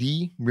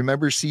CD,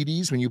 remember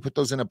CDs, when you put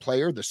those in a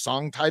player, the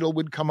song title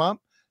would come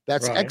up.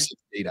 That's right. EXIF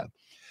data.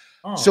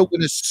 So Oh,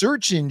 when a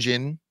search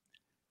engine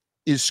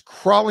is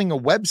crawling a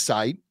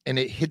website and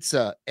it hits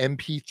a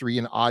MP3,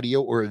 an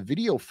audio or a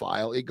video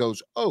file, it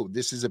goes, oh,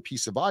 this is a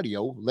piece of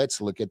audio.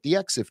 Let's look at the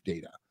EXIF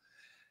data.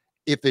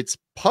 If it's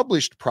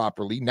published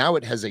properly, now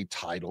it has a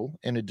title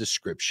and a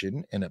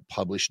description and a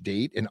published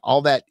date and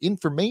all that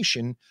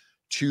information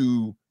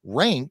to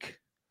rank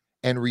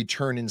and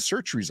return in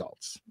search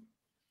results.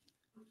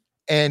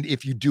 And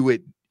if you do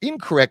it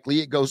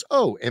incorrectly, it goes,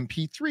 oh,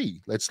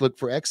 MP3. Let's look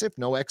for EXIF.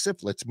 No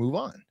EXIF. Let's move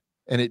on.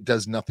 And it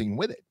does nothing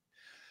with it.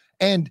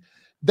 And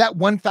that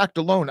one fact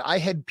alone, I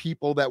had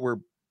people that were,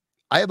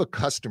 I have a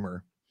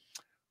customer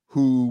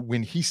who,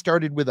 when he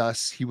started with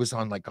us, he was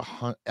on like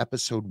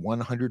episode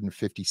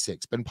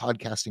 156, been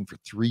podcasting for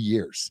 3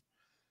 years,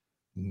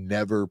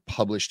 never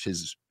published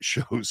his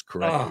shows oh,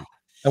 correctly.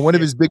 And one of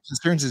shit. his big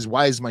concerns is,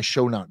 why is my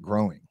show not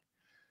growing?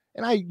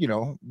 And I,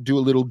 do a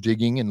little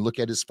digging and look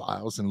at his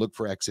files and look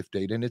for EXIF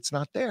data, and it's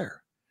not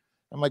there.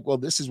 I'm like, well,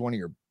 this is one of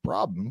your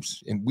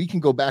problems, and we can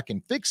go back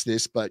and fix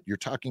this, but you're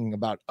talking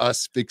about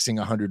us fixing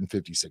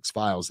 156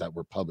 files that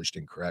were published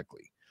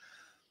incorrectly.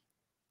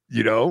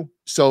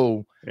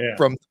 So Yeah.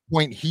 from the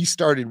point he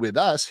started with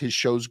us, his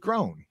show's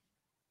grown.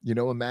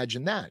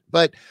 Imagine that.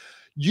 But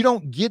you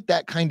don't get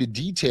that kind of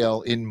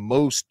detail in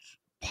most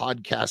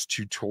podcast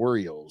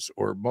tutorials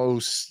or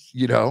most,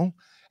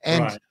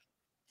 and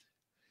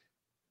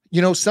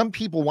Right. some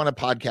people want a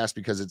podcast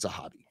because it's a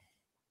hobby.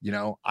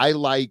 I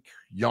like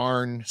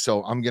yarn,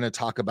 so I'm going to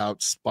talk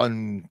about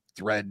spun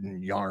thread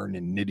and yarn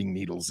and knitting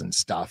needles and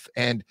stuff.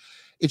 And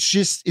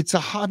it's a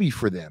hobby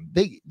for them.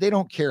 They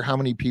don't care how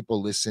many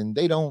people listen.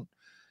 They're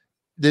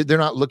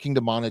not looking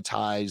to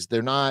monetize.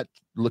 They're not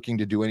looking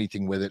to do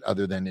anything with it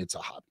other than it's a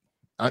hobby.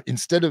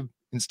 Instead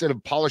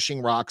of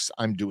polishing rocks,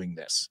 I'm doing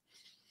this.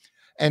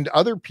 And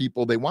other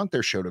people, they want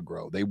their show to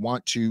grow. They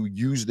want to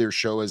use their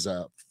show as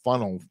a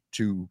funnel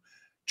to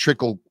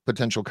trickle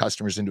potential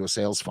customers into a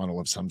sales funnel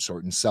of some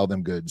sort and sell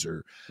them goods,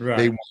 or they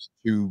Right. want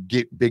to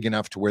get big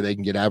enough to where they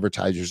can get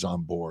advertisers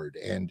on board.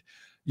 And,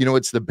 you know,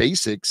 it's the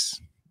basics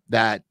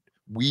that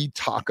we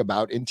talk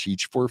about and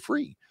teach for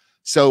free.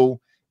 So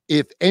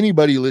if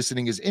anybody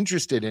listening is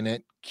interested in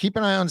it, keep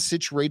an eye on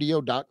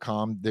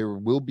SitchRadio.com. There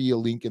will be a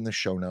link in the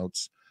show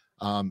notes,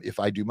 if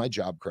I do my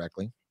job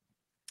correctly.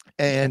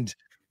 And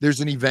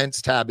there's an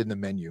events tab in the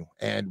menu,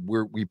 and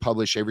we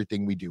publish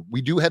everything we do.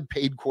 We do have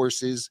paid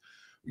courses.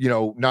 You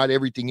know, not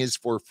everything is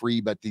for free,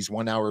 but these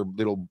 1 hour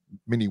little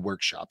mini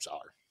workshops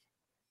are.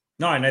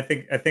 No, and I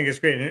think it's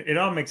great. And it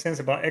all makes sense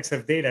about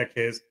XF data,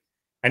 because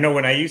I know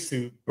when I used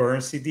to burn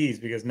CDs,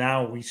 because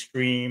now we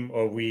stream,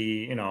 or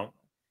we,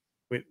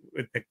 with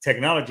the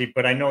technology.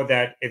 But I know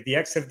that if the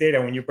XF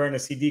data, when you burn a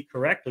CD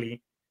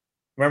correctly,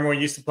 remember when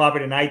you used to pop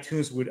it in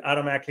iTunes, would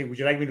automatically, would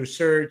you like me to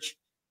search,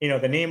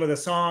 the name of the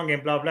song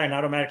and blah, blah, and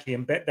automatically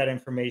embed that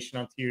information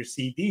onto your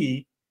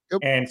CD.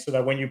 Yep. And so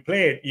that when you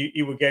play it,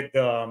 you would get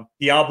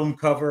the album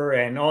cover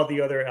and all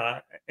the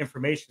other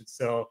information.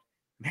 So,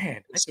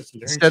 man, I just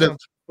learned something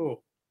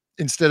cool.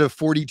 Instead of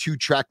 42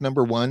 track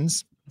number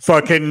ones.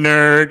 Fucking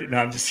nerd. No,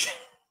 I'm just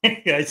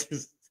kidding. I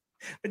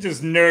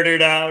just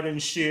nerded out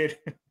and shit.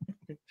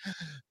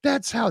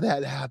 That's how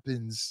that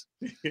happens.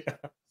 Yeah.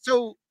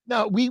 So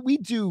now we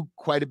do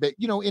quite a bit,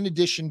 in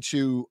addition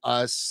to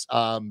us.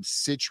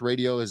 Sitch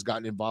Radio has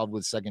gotten involved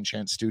with Second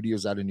Chance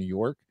Studios out of New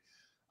York.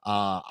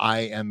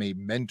 I am a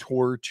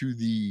mentor to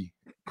the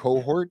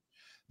cohort.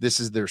 This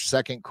is their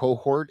second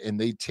cohort, and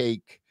they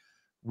take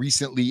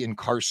recently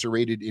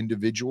incarcerated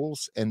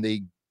individuals, and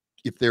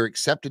if they're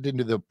accepted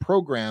into the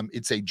program,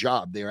 it's a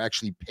job. They're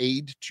actually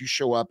paid to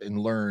show up and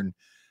learn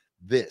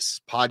this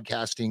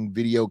podcasting,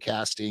 video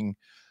casting,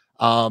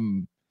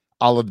 all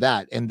of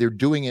that. And they're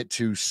doing it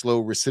to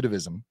slow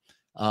recidivism,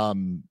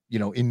 in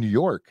New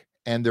York.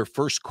 And their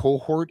first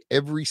cohort,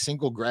 every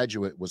single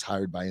graduate was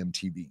hired by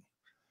MTV.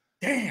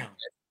 Damn.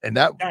 And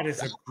that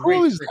is a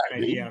great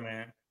idea,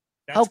 man.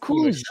 That's how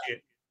cool is that?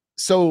 Shit.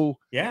 So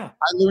yeah,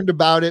 I learned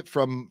about it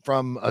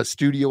from a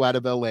studio out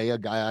of LA, a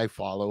guy I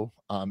follow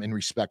and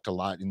respect a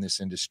lot in this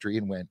industry,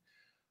 and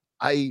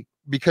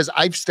because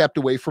I've stepped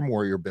away from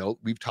Warrior Built.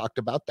 We've talked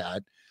about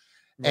that.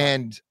 Right.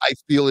 And I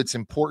feel it's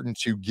important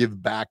to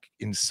give back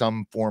in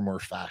some form or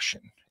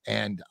fashion.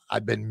 And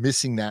I've been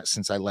missing that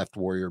since I left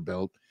Warrior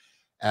Built,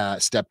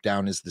 stepped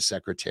down as the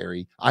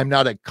secretary. I'm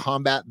not a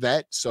combat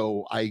vet,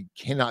 so I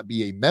cannot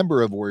be a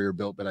member of Warrior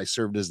Built, but I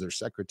served as their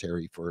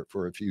secretary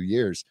for a few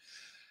years.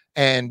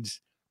 And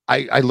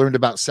I learned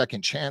about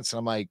Second Chance, and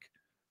I'm like,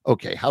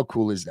 okay, how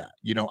cool is that?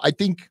 I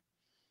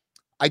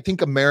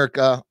think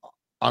America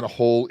on a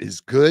whole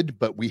is good,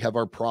 but we have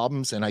our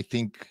problems. And I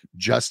think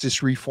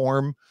justice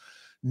reform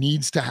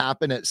needs to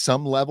happen at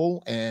some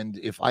level. And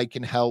if I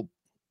can help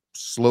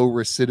slow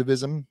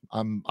recidivism,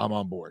 I'm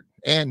on board.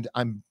 And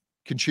I'm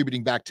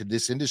contributing back to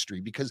this industry,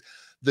 because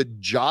the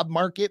job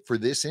market for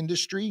this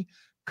industry,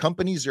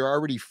 companies are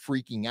already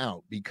freaking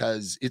out,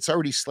 because it's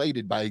already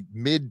slated by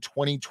mid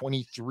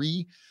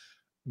 2023.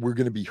 We're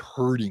going to be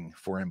hurting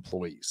for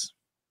employees,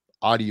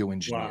 audio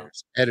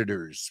engineers,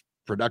 editors,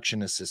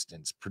 production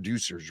assistants,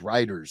 producers,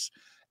 writers,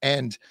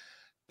 and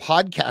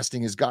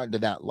podcasting has gotten to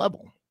that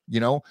level.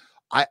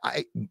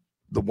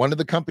 One of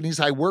the companies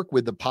I work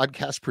with, the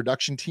podcast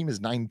production team is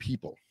 9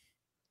 people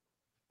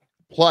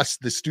plus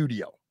the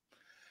studio,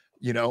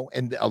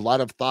 and a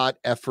lot of thought,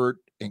 effort,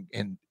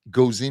 and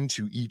goes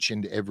into each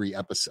and every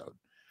episode.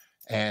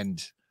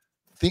 And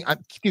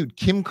dude,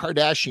 Kim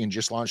Kardashian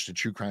just launched a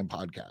true crime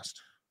podcast.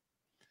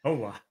 Oh,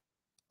 wow.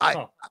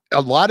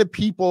 A lot of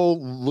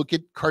people look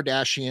at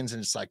Kardashians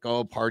and it's like,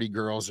 oh, party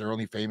girls, they're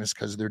only famous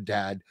because of their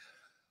dad.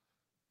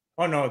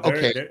 Oh no,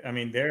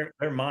 their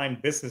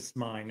business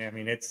mind. I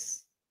mean,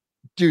 it's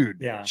dude.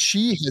 Yeah,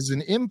 she has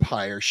an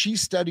empire. She's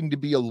studying to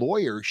be a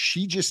lawyer.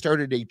 She just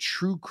started a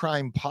true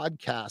crime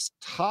podcast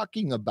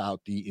talking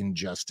about the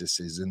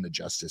injustices in the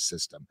justice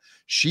system.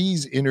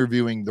 She's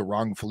interviewing the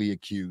wrongfully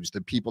accused,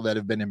 the people that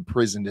have been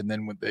imprisoned, and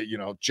then when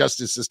the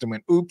justice system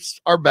went,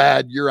 oops, our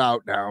bad, you're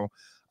out now.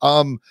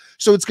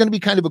 So it's going to be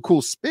kind of a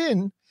cool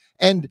spin.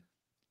 And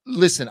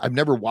listen, I've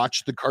never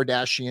watched the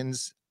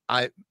Kardashians.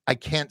 I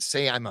can't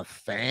say I'm a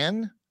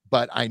fan,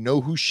 but I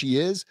know who she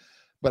is.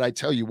 But I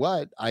tell you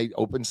what, I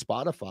opened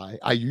Spotify.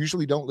 I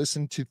usually don't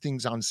listen to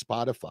things on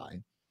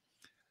Spotify.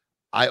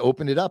 I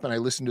opened it up and I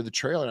listened to the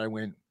trailer and I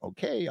went,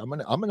 okay, I'm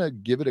gonna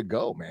give it a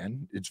go,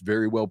 man. It's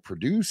very well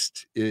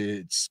produced.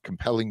 It's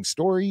compelling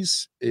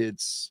stories.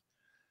 It's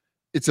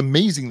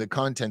amazing the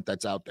content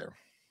that's out there.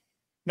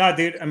 No,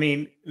 dude. I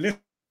mean,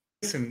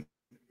 listen,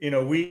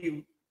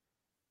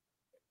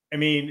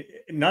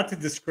 not to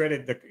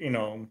discredit the,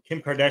 Kim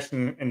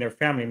Kardashian and their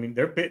family. I mean,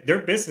 their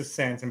business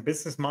sense and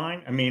business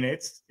mind. I mean,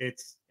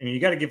 you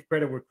got to give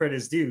credit where credit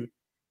is due,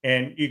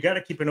 and you got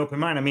to keep an open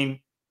mind. I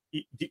mean,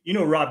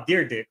 Rob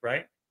Dyrdek,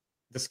 right?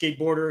 The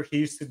skateboarder. He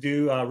used to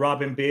do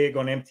Robin Big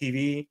on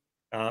MTV.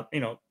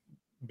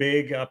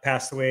 Big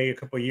passed away a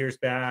couple of years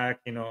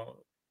back.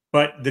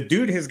 But the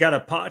dude has got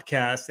a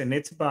podcast, and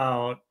it's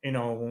about,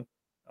 uh,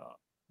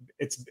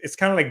 it's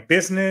kind of like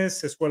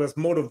business as well as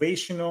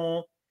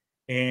motivational,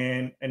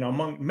 and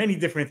among many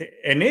different things.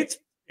 And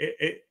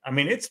I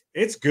mean,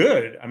 it's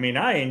good. I mean,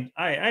 I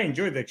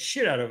enjoy the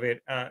shit out of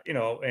it.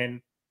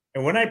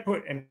 And when I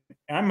put, and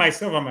I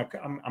myself,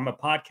 I'm a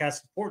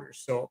podcast supporter.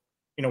 So,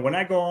 when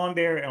I go on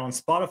there on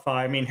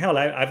Spotify, I mean, hell,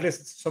 I've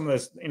listened to some of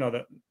this,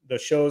 the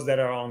shows that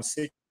are on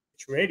Sitch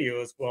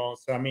Radio as well.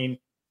 So I mean,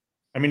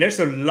 there's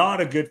a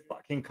lot of good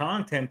fucking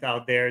content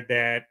out there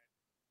that,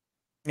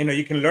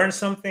 you can learn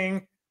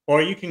something,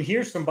 or you can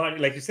hear somebody,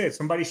 like you said,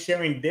 somebody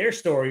sharing their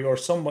story or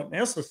someone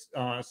else's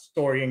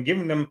story, and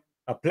giving them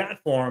a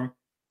platform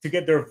to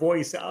get their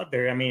voice out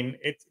there. I mean,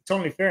 it's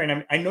only fair.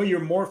 And I know you're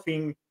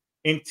morphing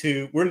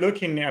into. We're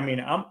looking. I mean,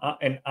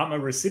 I'm a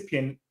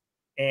recipient,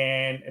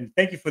 and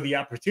thank you for the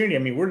opportunity. I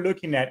mean, we're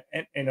looking at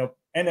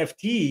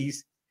NFTs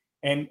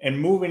and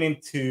moving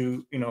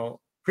into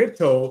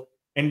crypto,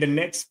 and the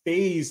next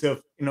phase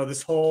of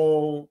this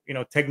whole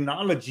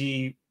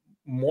technology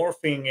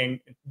morphing and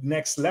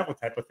next level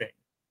type of thing.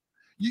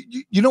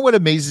 You know what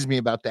amazes me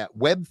about that?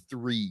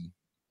 Web3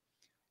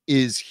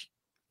 is,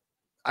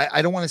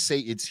 I don't want to say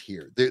it's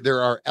here.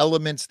 There are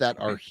elements that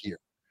are here.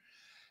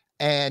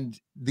 And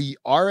the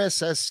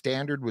RSS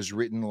standard was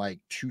written like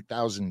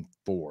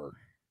 2004.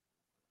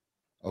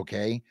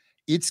 Okay.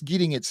 It's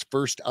getting its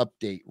first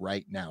update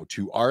right now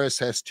to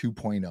RSS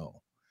 2.0.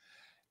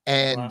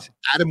 And Wow.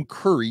 Adam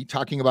Curry,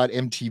 talking about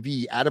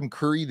MTV, Adam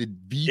Curry, the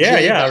VJ.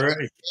 Yeah.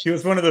 He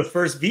was one of the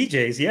first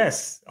VJs.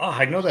 Yes. Oh,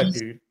 I know that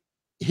dude.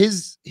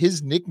 His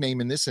nickname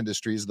in this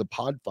industry is the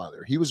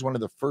Podfather. He was one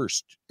of the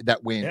first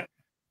that went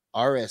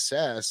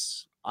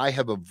RSS. I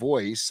have a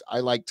voice.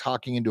 I like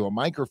talking into a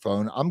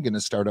microphone. I'm going to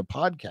start a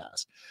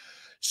podcast.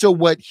 So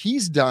what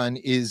he's done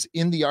is,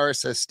 in the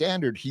RSS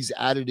standard, he's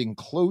added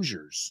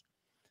enclosures.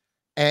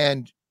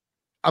 And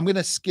I'm going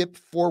to skip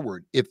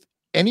forward. If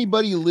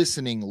anybody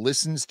listening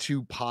listens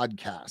to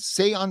podcasts,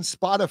 say on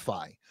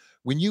Spotify,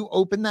 when you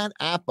open that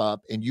app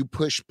up and you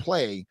push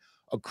play,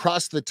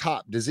 across the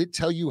top, does it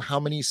tell you how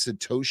many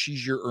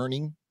Satoshis you're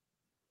earning?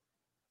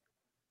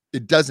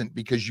 It doesn't,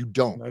 because you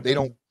don't. They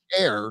don't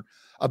care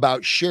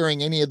about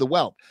sharing any of the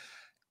wealth.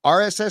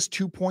 RSS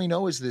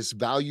 2.0 is this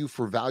value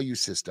for value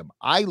system.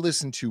 I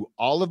listen to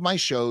all of my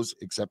shows,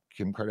 except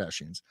Kim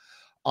Kardashian's,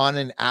 on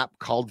an app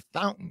called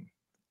Fountain,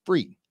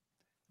 free.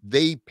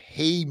 They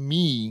pay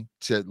me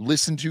to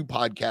listen to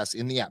podcasts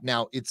in the app.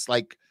 Now, it's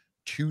like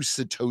 2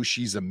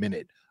 Satoshis a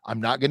minute. I'm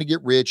not going to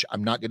get rich.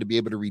 I'm not going to be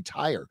able to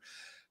retire.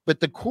 But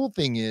the cool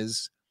thing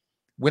is,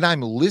 when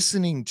I'm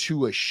listening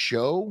to a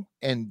show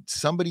and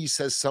somebody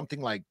says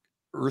something like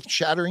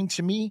earth-shattering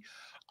to me,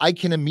 I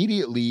can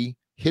immediately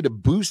hit a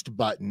boost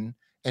button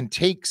and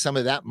take some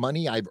of that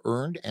money I've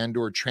earned and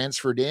or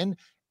transferred in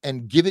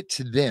and give it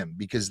to them,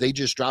 because they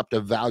just dropped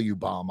a value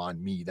bomb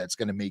on me that's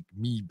going to make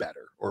me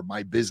better, or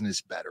my business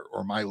better,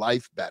 or my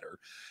life better.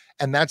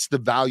 And that's the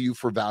value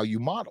for value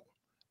model.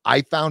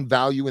 I found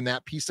value in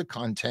that piece of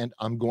content.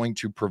 I'm going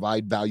to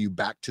provide value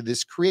back to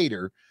this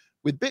creator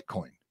with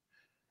Bitcoin.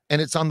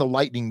 And it's on the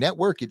Lightning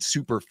Network. It's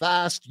super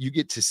fast. You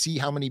get to see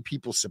how many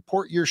people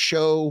support your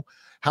show,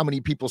 how many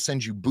people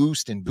send you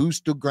boost and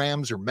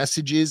boostograms or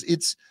messages.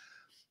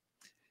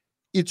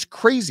 It's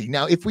crazy.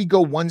 Now, if we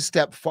go one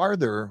step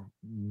farther,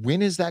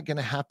 when is that going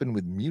to happen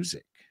with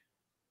music?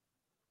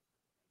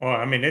 Well,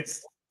 I mean,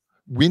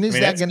 when is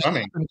that going to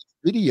happen with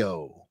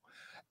video?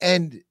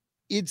 And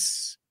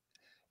it's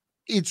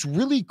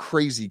really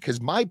crazy,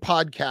 because my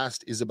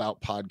podcast is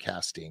about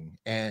podcasting.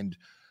 And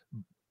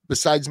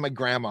besides my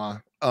grandma,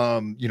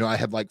 I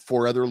have like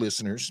 4 other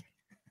listeners.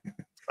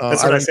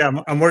 That's what I say.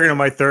 I'm working on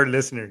my 3rd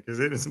listener, because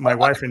it is my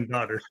wife and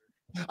daughter.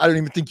 I don't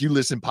even think you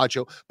listen,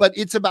 Pacho, but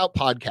it's about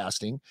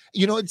podcasting.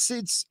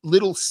 It's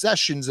little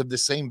sessions of the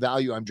same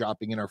value I'm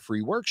dropping in our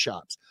free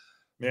workshops.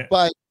 Yeah.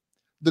 But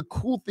the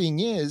cool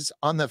thing is,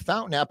 on the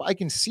Fountain app, I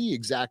can see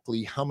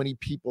exactly how many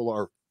people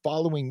are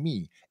following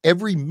me.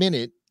 Every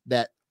minute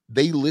that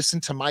they listen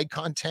to my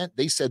content,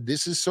 they said,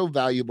 this is so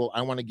valuable,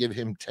 I want to give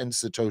him 10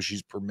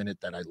 Satoshis per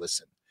minute that I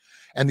listen.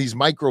 And these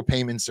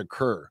micropayments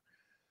occur.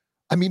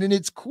 I mean, and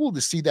it's cool to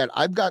see that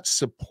I've got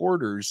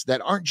supporters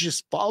that aren't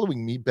just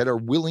following me, but are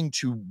willing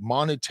to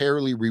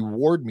monetarily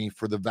reward me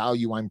for the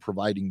value I'm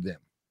providing them.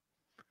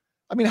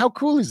 I mean, how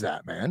cool is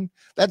that, man?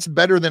 That's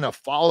better than a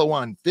follow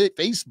on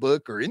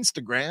Facebook or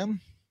Instagram.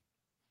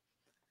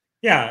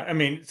 Yeah, I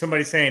mean,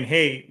 somebody saying,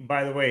 "Hey,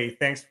 by the way,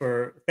 thanks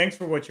for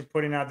what you're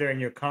putting out there in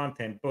your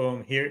content.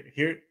 Boom,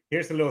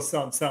 here's a little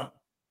something."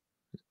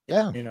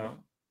 Yeah,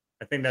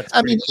 I think that's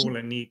pretty cool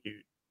and neat,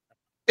 dude.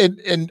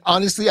 And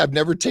honestly, I've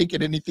never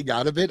taken anything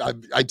out of it.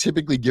 I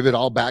typically give it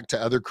all back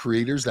to other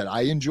creators that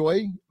I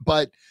enjoy,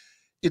 but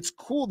it's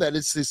cool that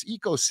it's this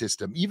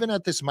ecosystem, even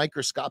at this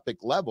microscopic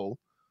level,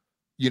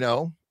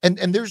 and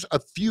there's a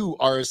few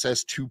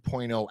RSS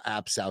 2.0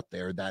 apps out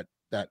there that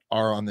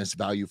are on this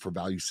value for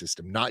value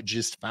system, not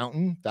just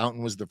Fountain.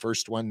 Fountain was the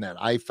first one that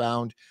I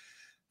found.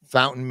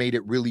 Fountain made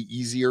it really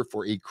easier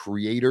for a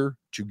creator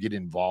to get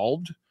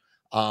involved.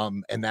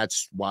 And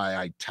that's why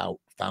I tout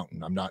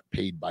Fountain. I'm not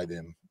paid by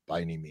them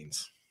by any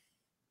means.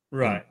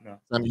 Right. No.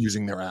 I'm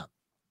using their app.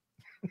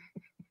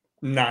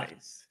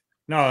 Nice.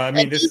 No, I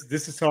mean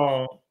this is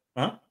all.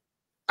 Huh?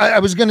 I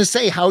was going to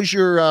say, how's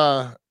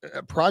your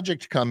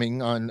project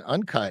coming on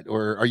Uncut,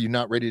 or are you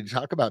not ready to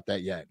talk about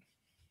that yet?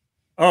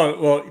 Oh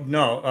well,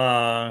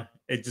 no.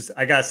 It just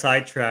I got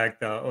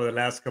sidetracked over the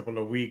last couple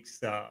of weeks.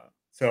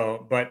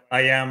 But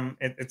I am.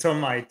 It's on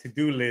my to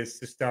do list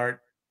to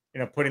start.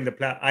 Putting the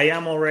plan. I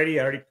already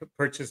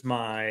purchased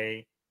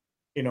my,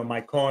 my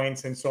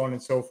coins and so on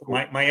and so forth.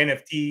 Cool. My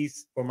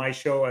NFTs for my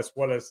show, as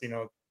well as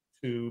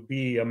to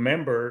be a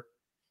member.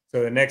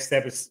 So the next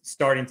step is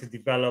starting to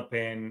develop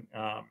and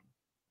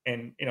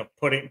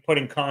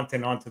putting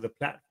content onto the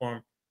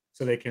platform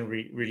so they can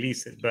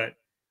release it. But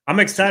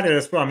I'm excited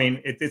as well. I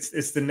mean,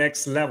 it's the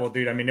next level,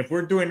 dude. I mean, if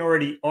we're doing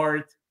already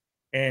art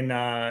and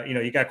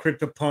you got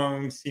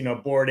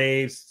CryptoPunks, Bored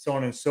Apes, so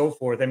on and so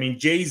forth. I mean,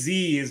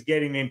 Jay-Z is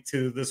getting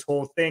into this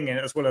whole thing, and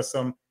as well as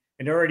and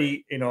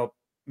already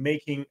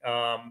making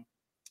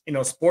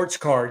sports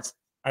cards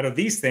out of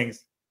these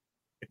things.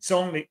 It's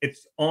only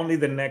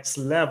the next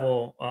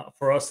level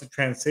for us to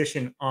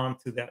transition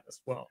onto that as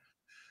well.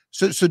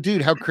 So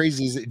dude, how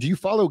crazy is it? Do you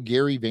follow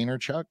Gary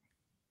Vaynerchuk?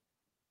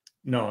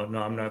 No,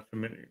 I'm not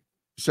familiar.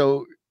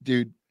 So,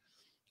 dude,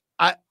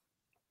 I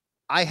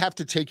have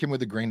to take him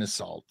with a grain of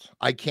salt.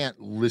 I can't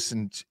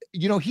listen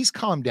to, he's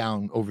calmed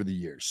down over the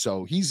years.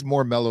 So he's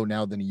more mellow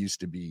now than he used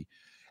to be.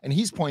 And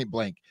he's point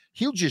blank.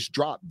 He'll just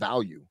drop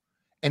value.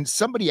 And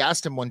somebody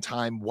asked him one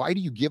time, why do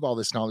you give all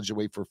this knowledge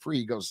away for free?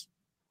 He goes,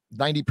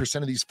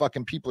 90% of these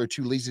fucking people are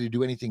too lazy to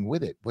do anything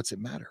with it. What's it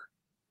matter?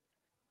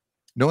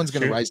 No one's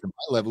going to rise to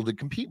my level to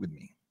compete with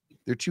me.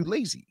 They're too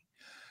lazy.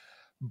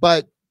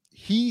 But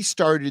he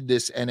started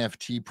this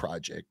NFT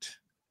project,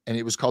 and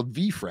it was called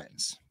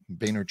VFriends.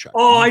 Vaynerchuk.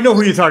 Oh, I know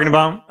who you're talking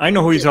about.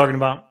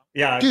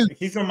 Yeah, dude,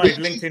 he's on my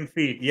LinkedIn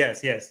feed.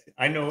 Yes.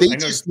 I know. They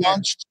just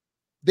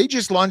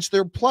launched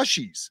their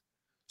plushies.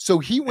 So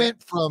he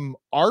went from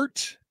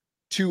art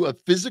to a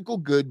physical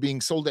good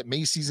being sold at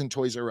Macy's and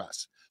Toys R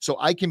Us. So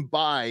I can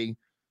buy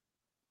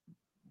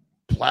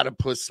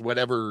platypus,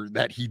 whatever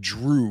that he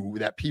drew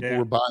that people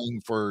were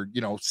buying for,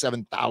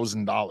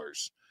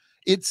 $7,000.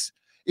 It's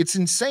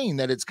insane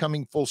that it's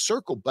coming full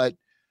circle, but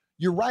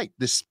you're right.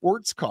 The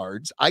sports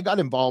cards, I got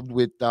involved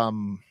with,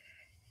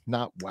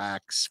 not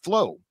Wax,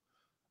 Flow,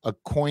 a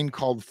coin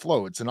called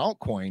Flow. It's an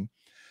altcoin,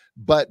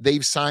 but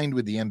they've signed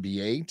with the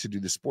NBA to do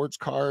the sports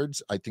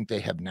cards. I think they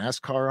have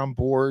NASCAR on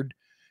board.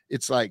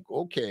 It's like,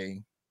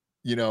 okay,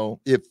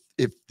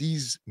 if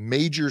these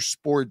major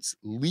sports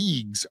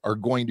leagues are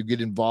going to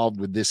get involved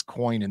with this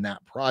coin and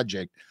that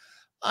project,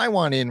 I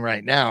want in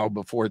right now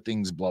before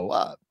things blow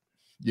up.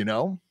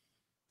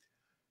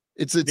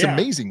 It's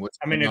amazing what's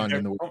going on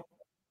in the world.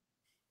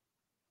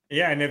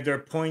 Yeah, and if they're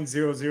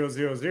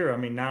 0.0000, I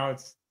mean, now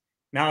it's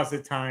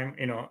the time,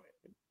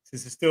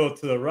 since it's still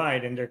to the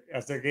right, and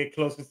as they get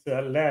closer to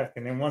the left,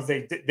 and then once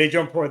they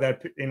jump over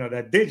that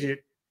that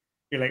digit,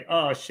 you're like,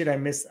 oh shit, I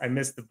missed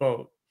the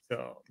boat.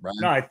 So right.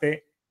 No, I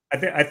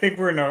think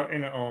we're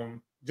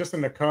in just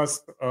on the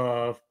cusp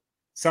of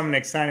something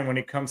exciting when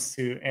it comes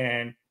to,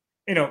 and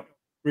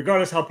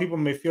regardless how people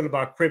may feel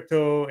about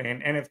crypto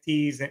and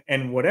NFTs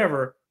and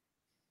whatever,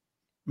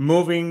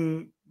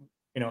 moving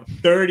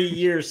 30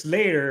 years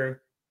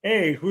later,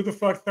 hey, who the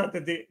fuck thought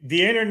that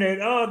the internet,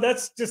 oh,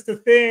 that's just a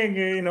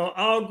thing,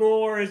 Al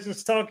Gore is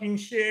just talking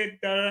shit,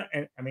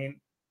 and I mean,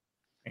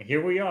 and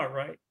here we are,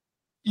 right?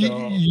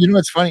 So,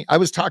 it's funny. I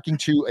was talking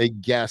to a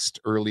guest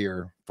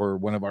earlier for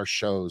one of our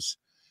shows,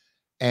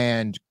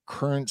 and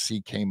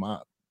currency came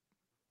up,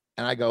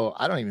 and I go,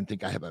 I don't even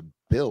think I have a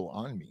bill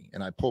on me,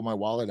 and I pull my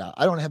wallet out.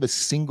 I don't have a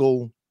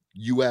single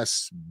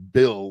US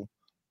bill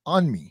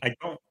on me. I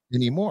don't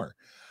anymore.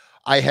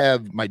 I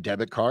have my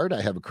debit card.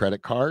 I have a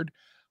credit card.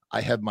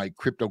 I have my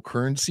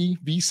cryptocurrency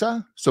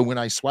Visa. So when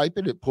I swipe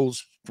it, it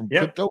pulls from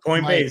crypto.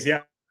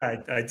 Coinbase.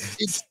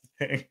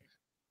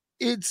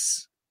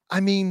 I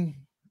mean,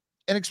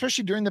 and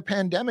especially during the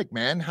pandemic,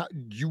 man,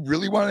 do you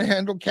really want to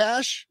handle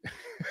cash?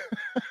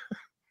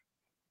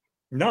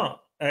 No.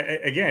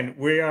 Again,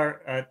 we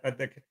are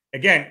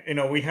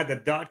we had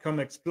the .com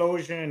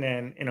explosion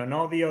and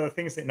all the other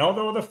things and all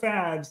the other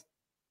fads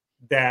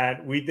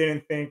that we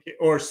didn't think,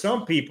 or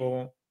some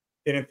people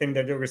didn't think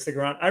that they were going to stick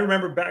around. I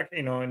remember back,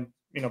 and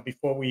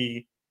before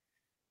we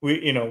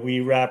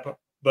wrap up,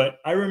 but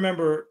I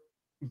remember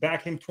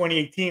back in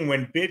 2018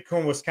 when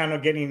Bitcoin was kind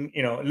of getting,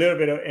 a little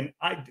bit of, and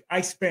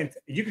I spent,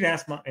 you can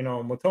ask my,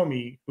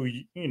 Motomi, who,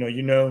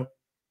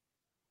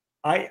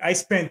 I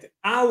spent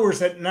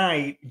hours at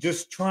night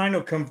just trying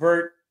to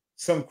convert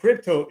some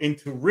crypto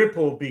into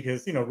Ripple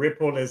because,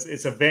 Ripple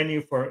is a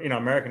venue for,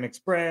 American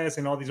Express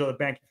and all these other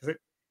banking.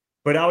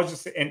 But I was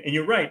just, and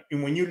you're right.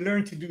 And when you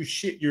learn to do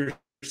shit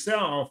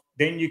yourself,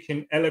 then you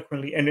can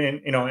eloquently, and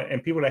then,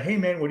 and people are like, hey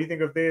man, what do you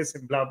think of this?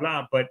 And blah,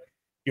 blah. But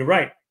you're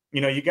right.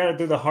 You got to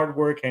do the hard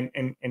work and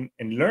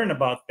learn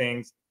about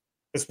things.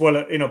 as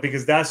well,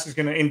 because that's just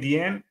gonna, in the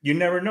end, you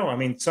never know. I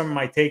mean, some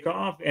might take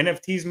off,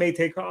 NFTs may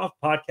take off,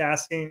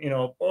 podcasting,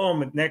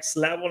 boom, next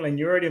level, and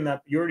you're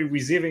already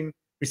receiving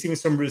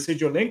some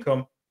residual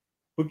income,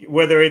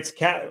 whether it's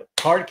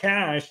hard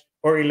cash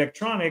or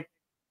electronic.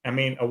 I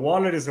mean, a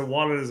wallet is a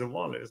wallet is a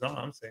wallet. Is all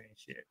I'm saying.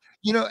 Shit.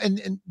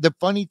 And the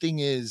funny thing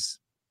is,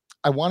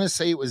 I want to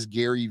say it was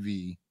Gary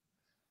V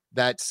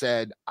that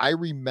said, I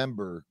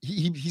remember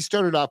he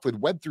started off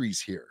with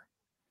Web3s here.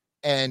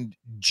 And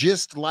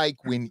just like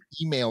when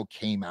email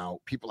came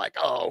out, people like,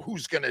 oh,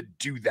 who's going to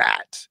do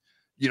that?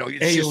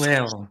 It's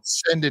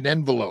just send an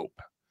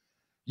envelope,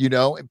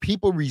 and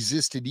people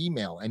resisted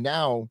email. And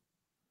now,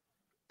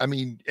 I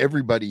mean,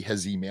 everybody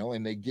has email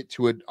and they get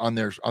to it on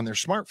their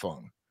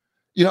smartphone.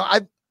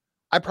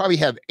 I probably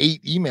have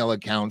 8 email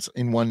accounts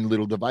in one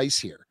little device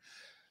here.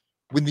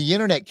 When the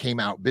internet came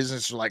out,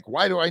 businesses are like,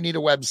 why do I need a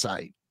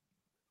website?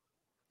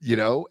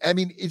 I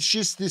mean, it's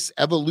just this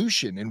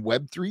evolution, and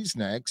Web3 is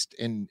next,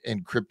 and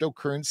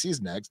cryptocurrency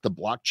is next. The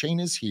blockchain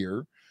is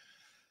here.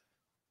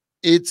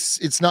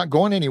 It's not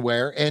going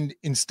anywhere. And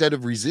instead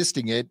of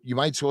resisting it, you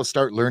might as well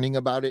start learning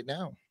about it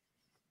now.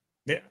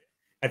 Yeah.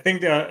 I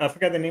think I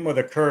forgot the name of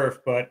the curve,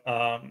 but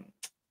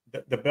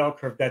the bell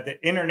curve that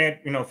the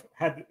internet,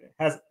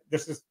 has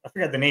this is, I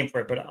forgot the name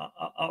for it, but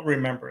I'll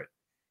remember it.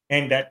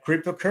 And that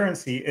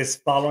cryptocurrency is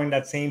following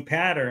that same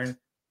pattern.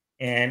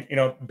 And,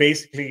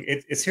 basically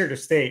it's here to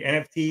stay.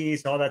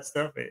 NFTs, all that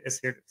stuff, it's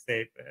here to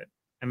stay. But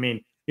I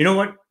mean, you know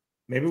what?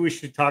 Maybe we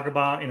should talk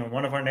about,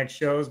 one of our next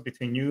shows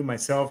between you,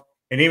 myself,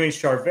 and even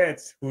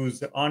Charvettes,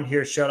 who's on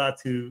here. Shout out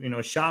to,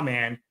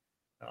 Shaman.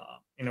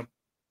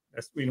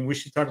 We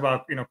should talk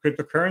about,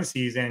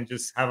 cryptocurrencies and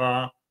just have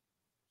a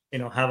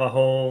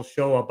whole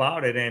show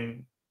about it,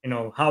 and,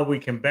 how we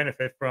can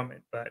benefit from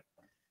it. But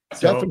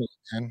definitely,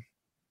 man.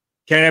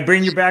 Can I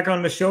bring you back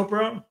on the show,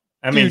 bro?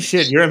 I mean,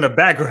 shit, you're in the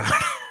background.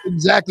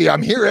 Exactly.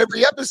 I'm here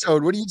every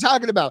episode. What are you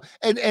talking about?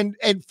 And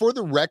for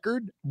the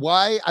record,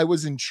 why I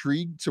was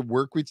intrigued to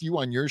work with you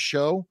on your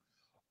show,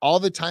 all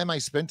the time I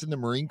spent in the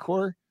Marine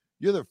Corps,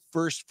 you're the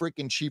first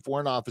freaking chief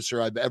warrant officer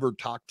I've ever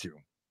talked to.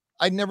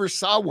 I never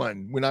saw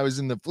one when I was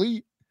in the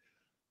fleet.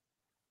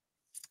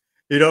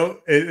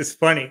 It's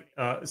funny.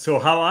 So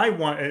how I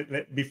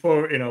want,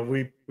 before,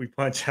 we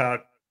punch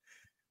out,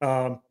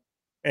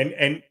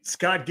 and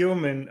Scott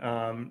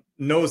Gilman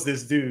knows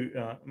this dude.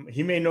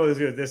 He may know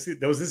this dude.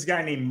 There was this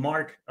guy named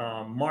Mark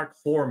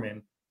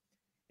Foreman,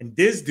 and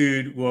this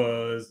dude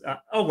was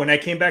when I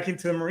came back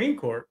into the Marine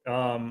Corps.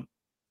 I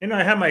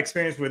had my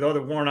experience with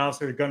other warrant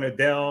officers, Gunner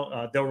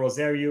Del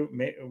Rosario,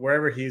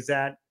 wherever he's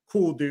at.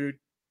 Cool dude,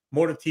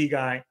 Motor T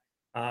guy.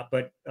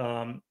 But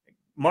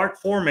Mark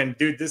Foreman,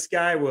 dude, this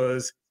guy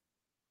was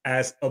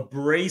as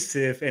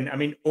abrasive, and I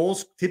mean,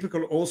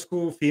 typical old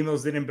school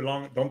females don't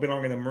belong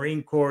in the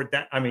Marine Corps.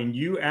 That, I mean,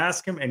 you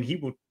ask him and he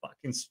would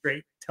fucking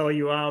straight tell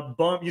you out.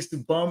 Used to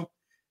bum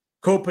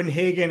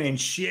Copenhagen and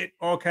shit,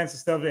 all kinds of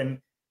stuff. And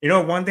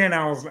one day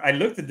I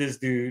looked at this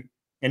dude,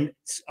 and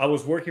I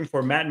was working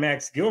for Matt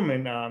Max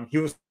Gilman. He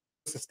was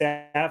a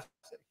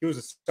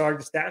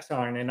sergeant staff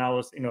sergeant, and I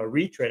was a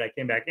retread. I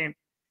came back in.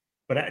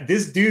 But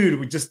this dude,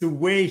 with just the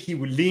way he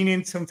would lean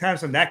in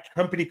sometimes on that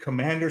company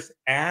commander's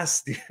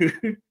ass,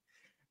 dude,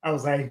 I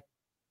was like,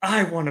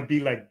 I want to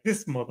be like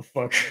this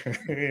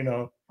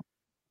motherfucker,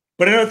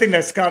 But another thing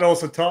that Scott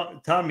also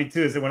taught me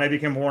too is that when I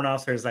became a warrant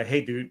officer, it's like,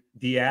 hey, dude,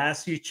 the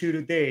ass you chew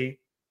today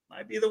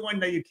might be the one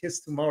that you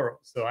kiss tomorrow.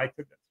 So I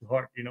took that to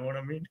heart. You know what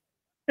I mean?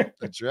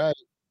 That's right.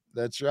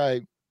 That's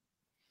right.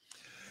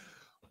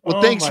 Well,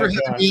 thanks for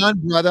having me on,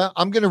 brother.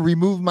 I'm going to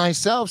remove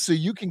myself so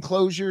you can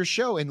close your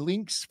show, and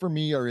links for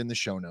me are in the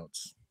show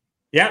notes.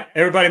 Yeah,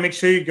 everybody, make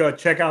sure you go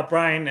check out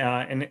Brian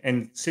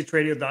and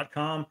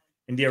SitchRadio.com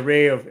and the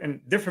array of and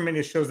different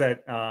media shows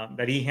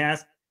that he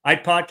has. I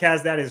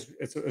podcast that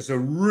it's a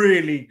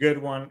really good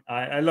one.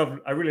 I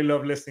really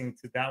love listening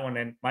to that one,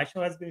 and my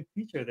show has been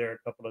featured there a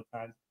couple of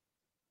times.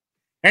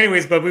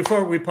 Anyways, but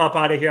before we pop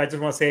out of here, I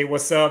just want to say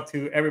what's up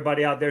to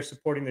everybody out there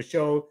supporting the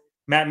show.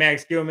 Matt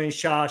Max Gilman,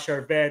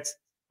 Charvettes.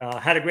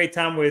 Had a great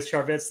time with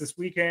Charvettes this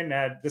weekend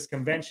at this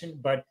convention.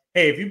 But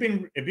hey, if you've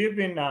been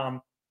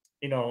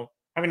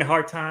having a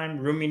hard time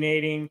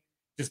ruminating,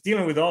 just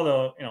dealing with all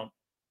the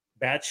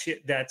bad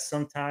shit that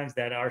sometimes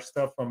that our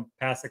stuff from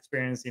past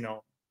experience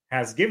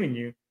has given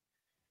you,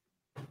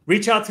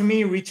 reach out to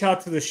me, reach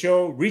out to the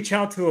show, reach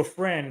out to a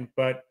friend,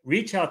 but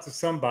reach out to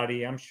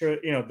somebody. I'm sure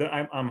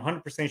I'm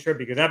 100% sure,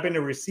 because I've been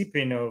a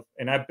recipient of,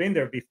 and I've been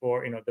there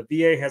before. The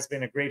VA has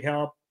been a great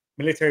help.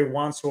 Military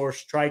One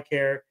Source,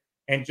 TRICARE.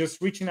 And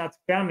just reaching out to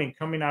family,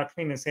 coming out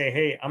clean and say,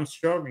 hey, I'm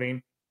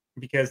struggling,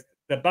 because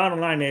the bottom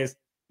line is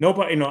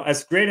nobody,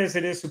 as great as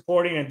it is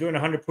supporting and doing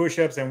 100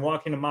 push-ups and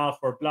walking a mile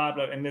for blah,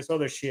 blah, and this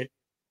other shit,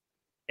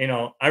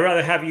 I'd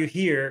rather have you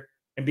here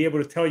and be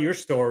able to tell your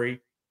story,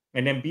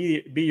 and then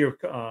be your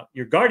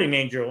guardian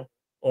angel,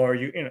 or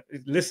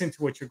listen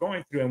to what you're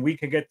going through, and we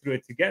can get through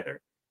it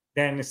together,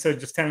 than instead of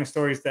just telling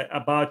stories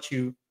about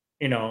you,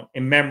 in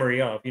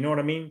memory of, you know what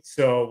I mean?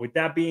 So with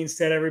that being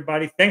said,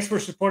 everybody, thanks for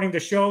supporting the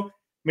show.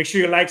 Make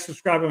sure you like,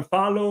 subscribe, and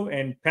follow,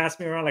 and pass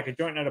me around like a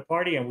joint at a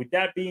party. And with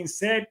that being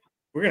said,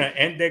 we're gonna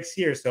end this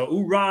here. So,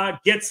 hoorah,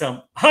 get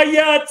some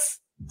Hayats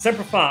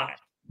Semper Fi.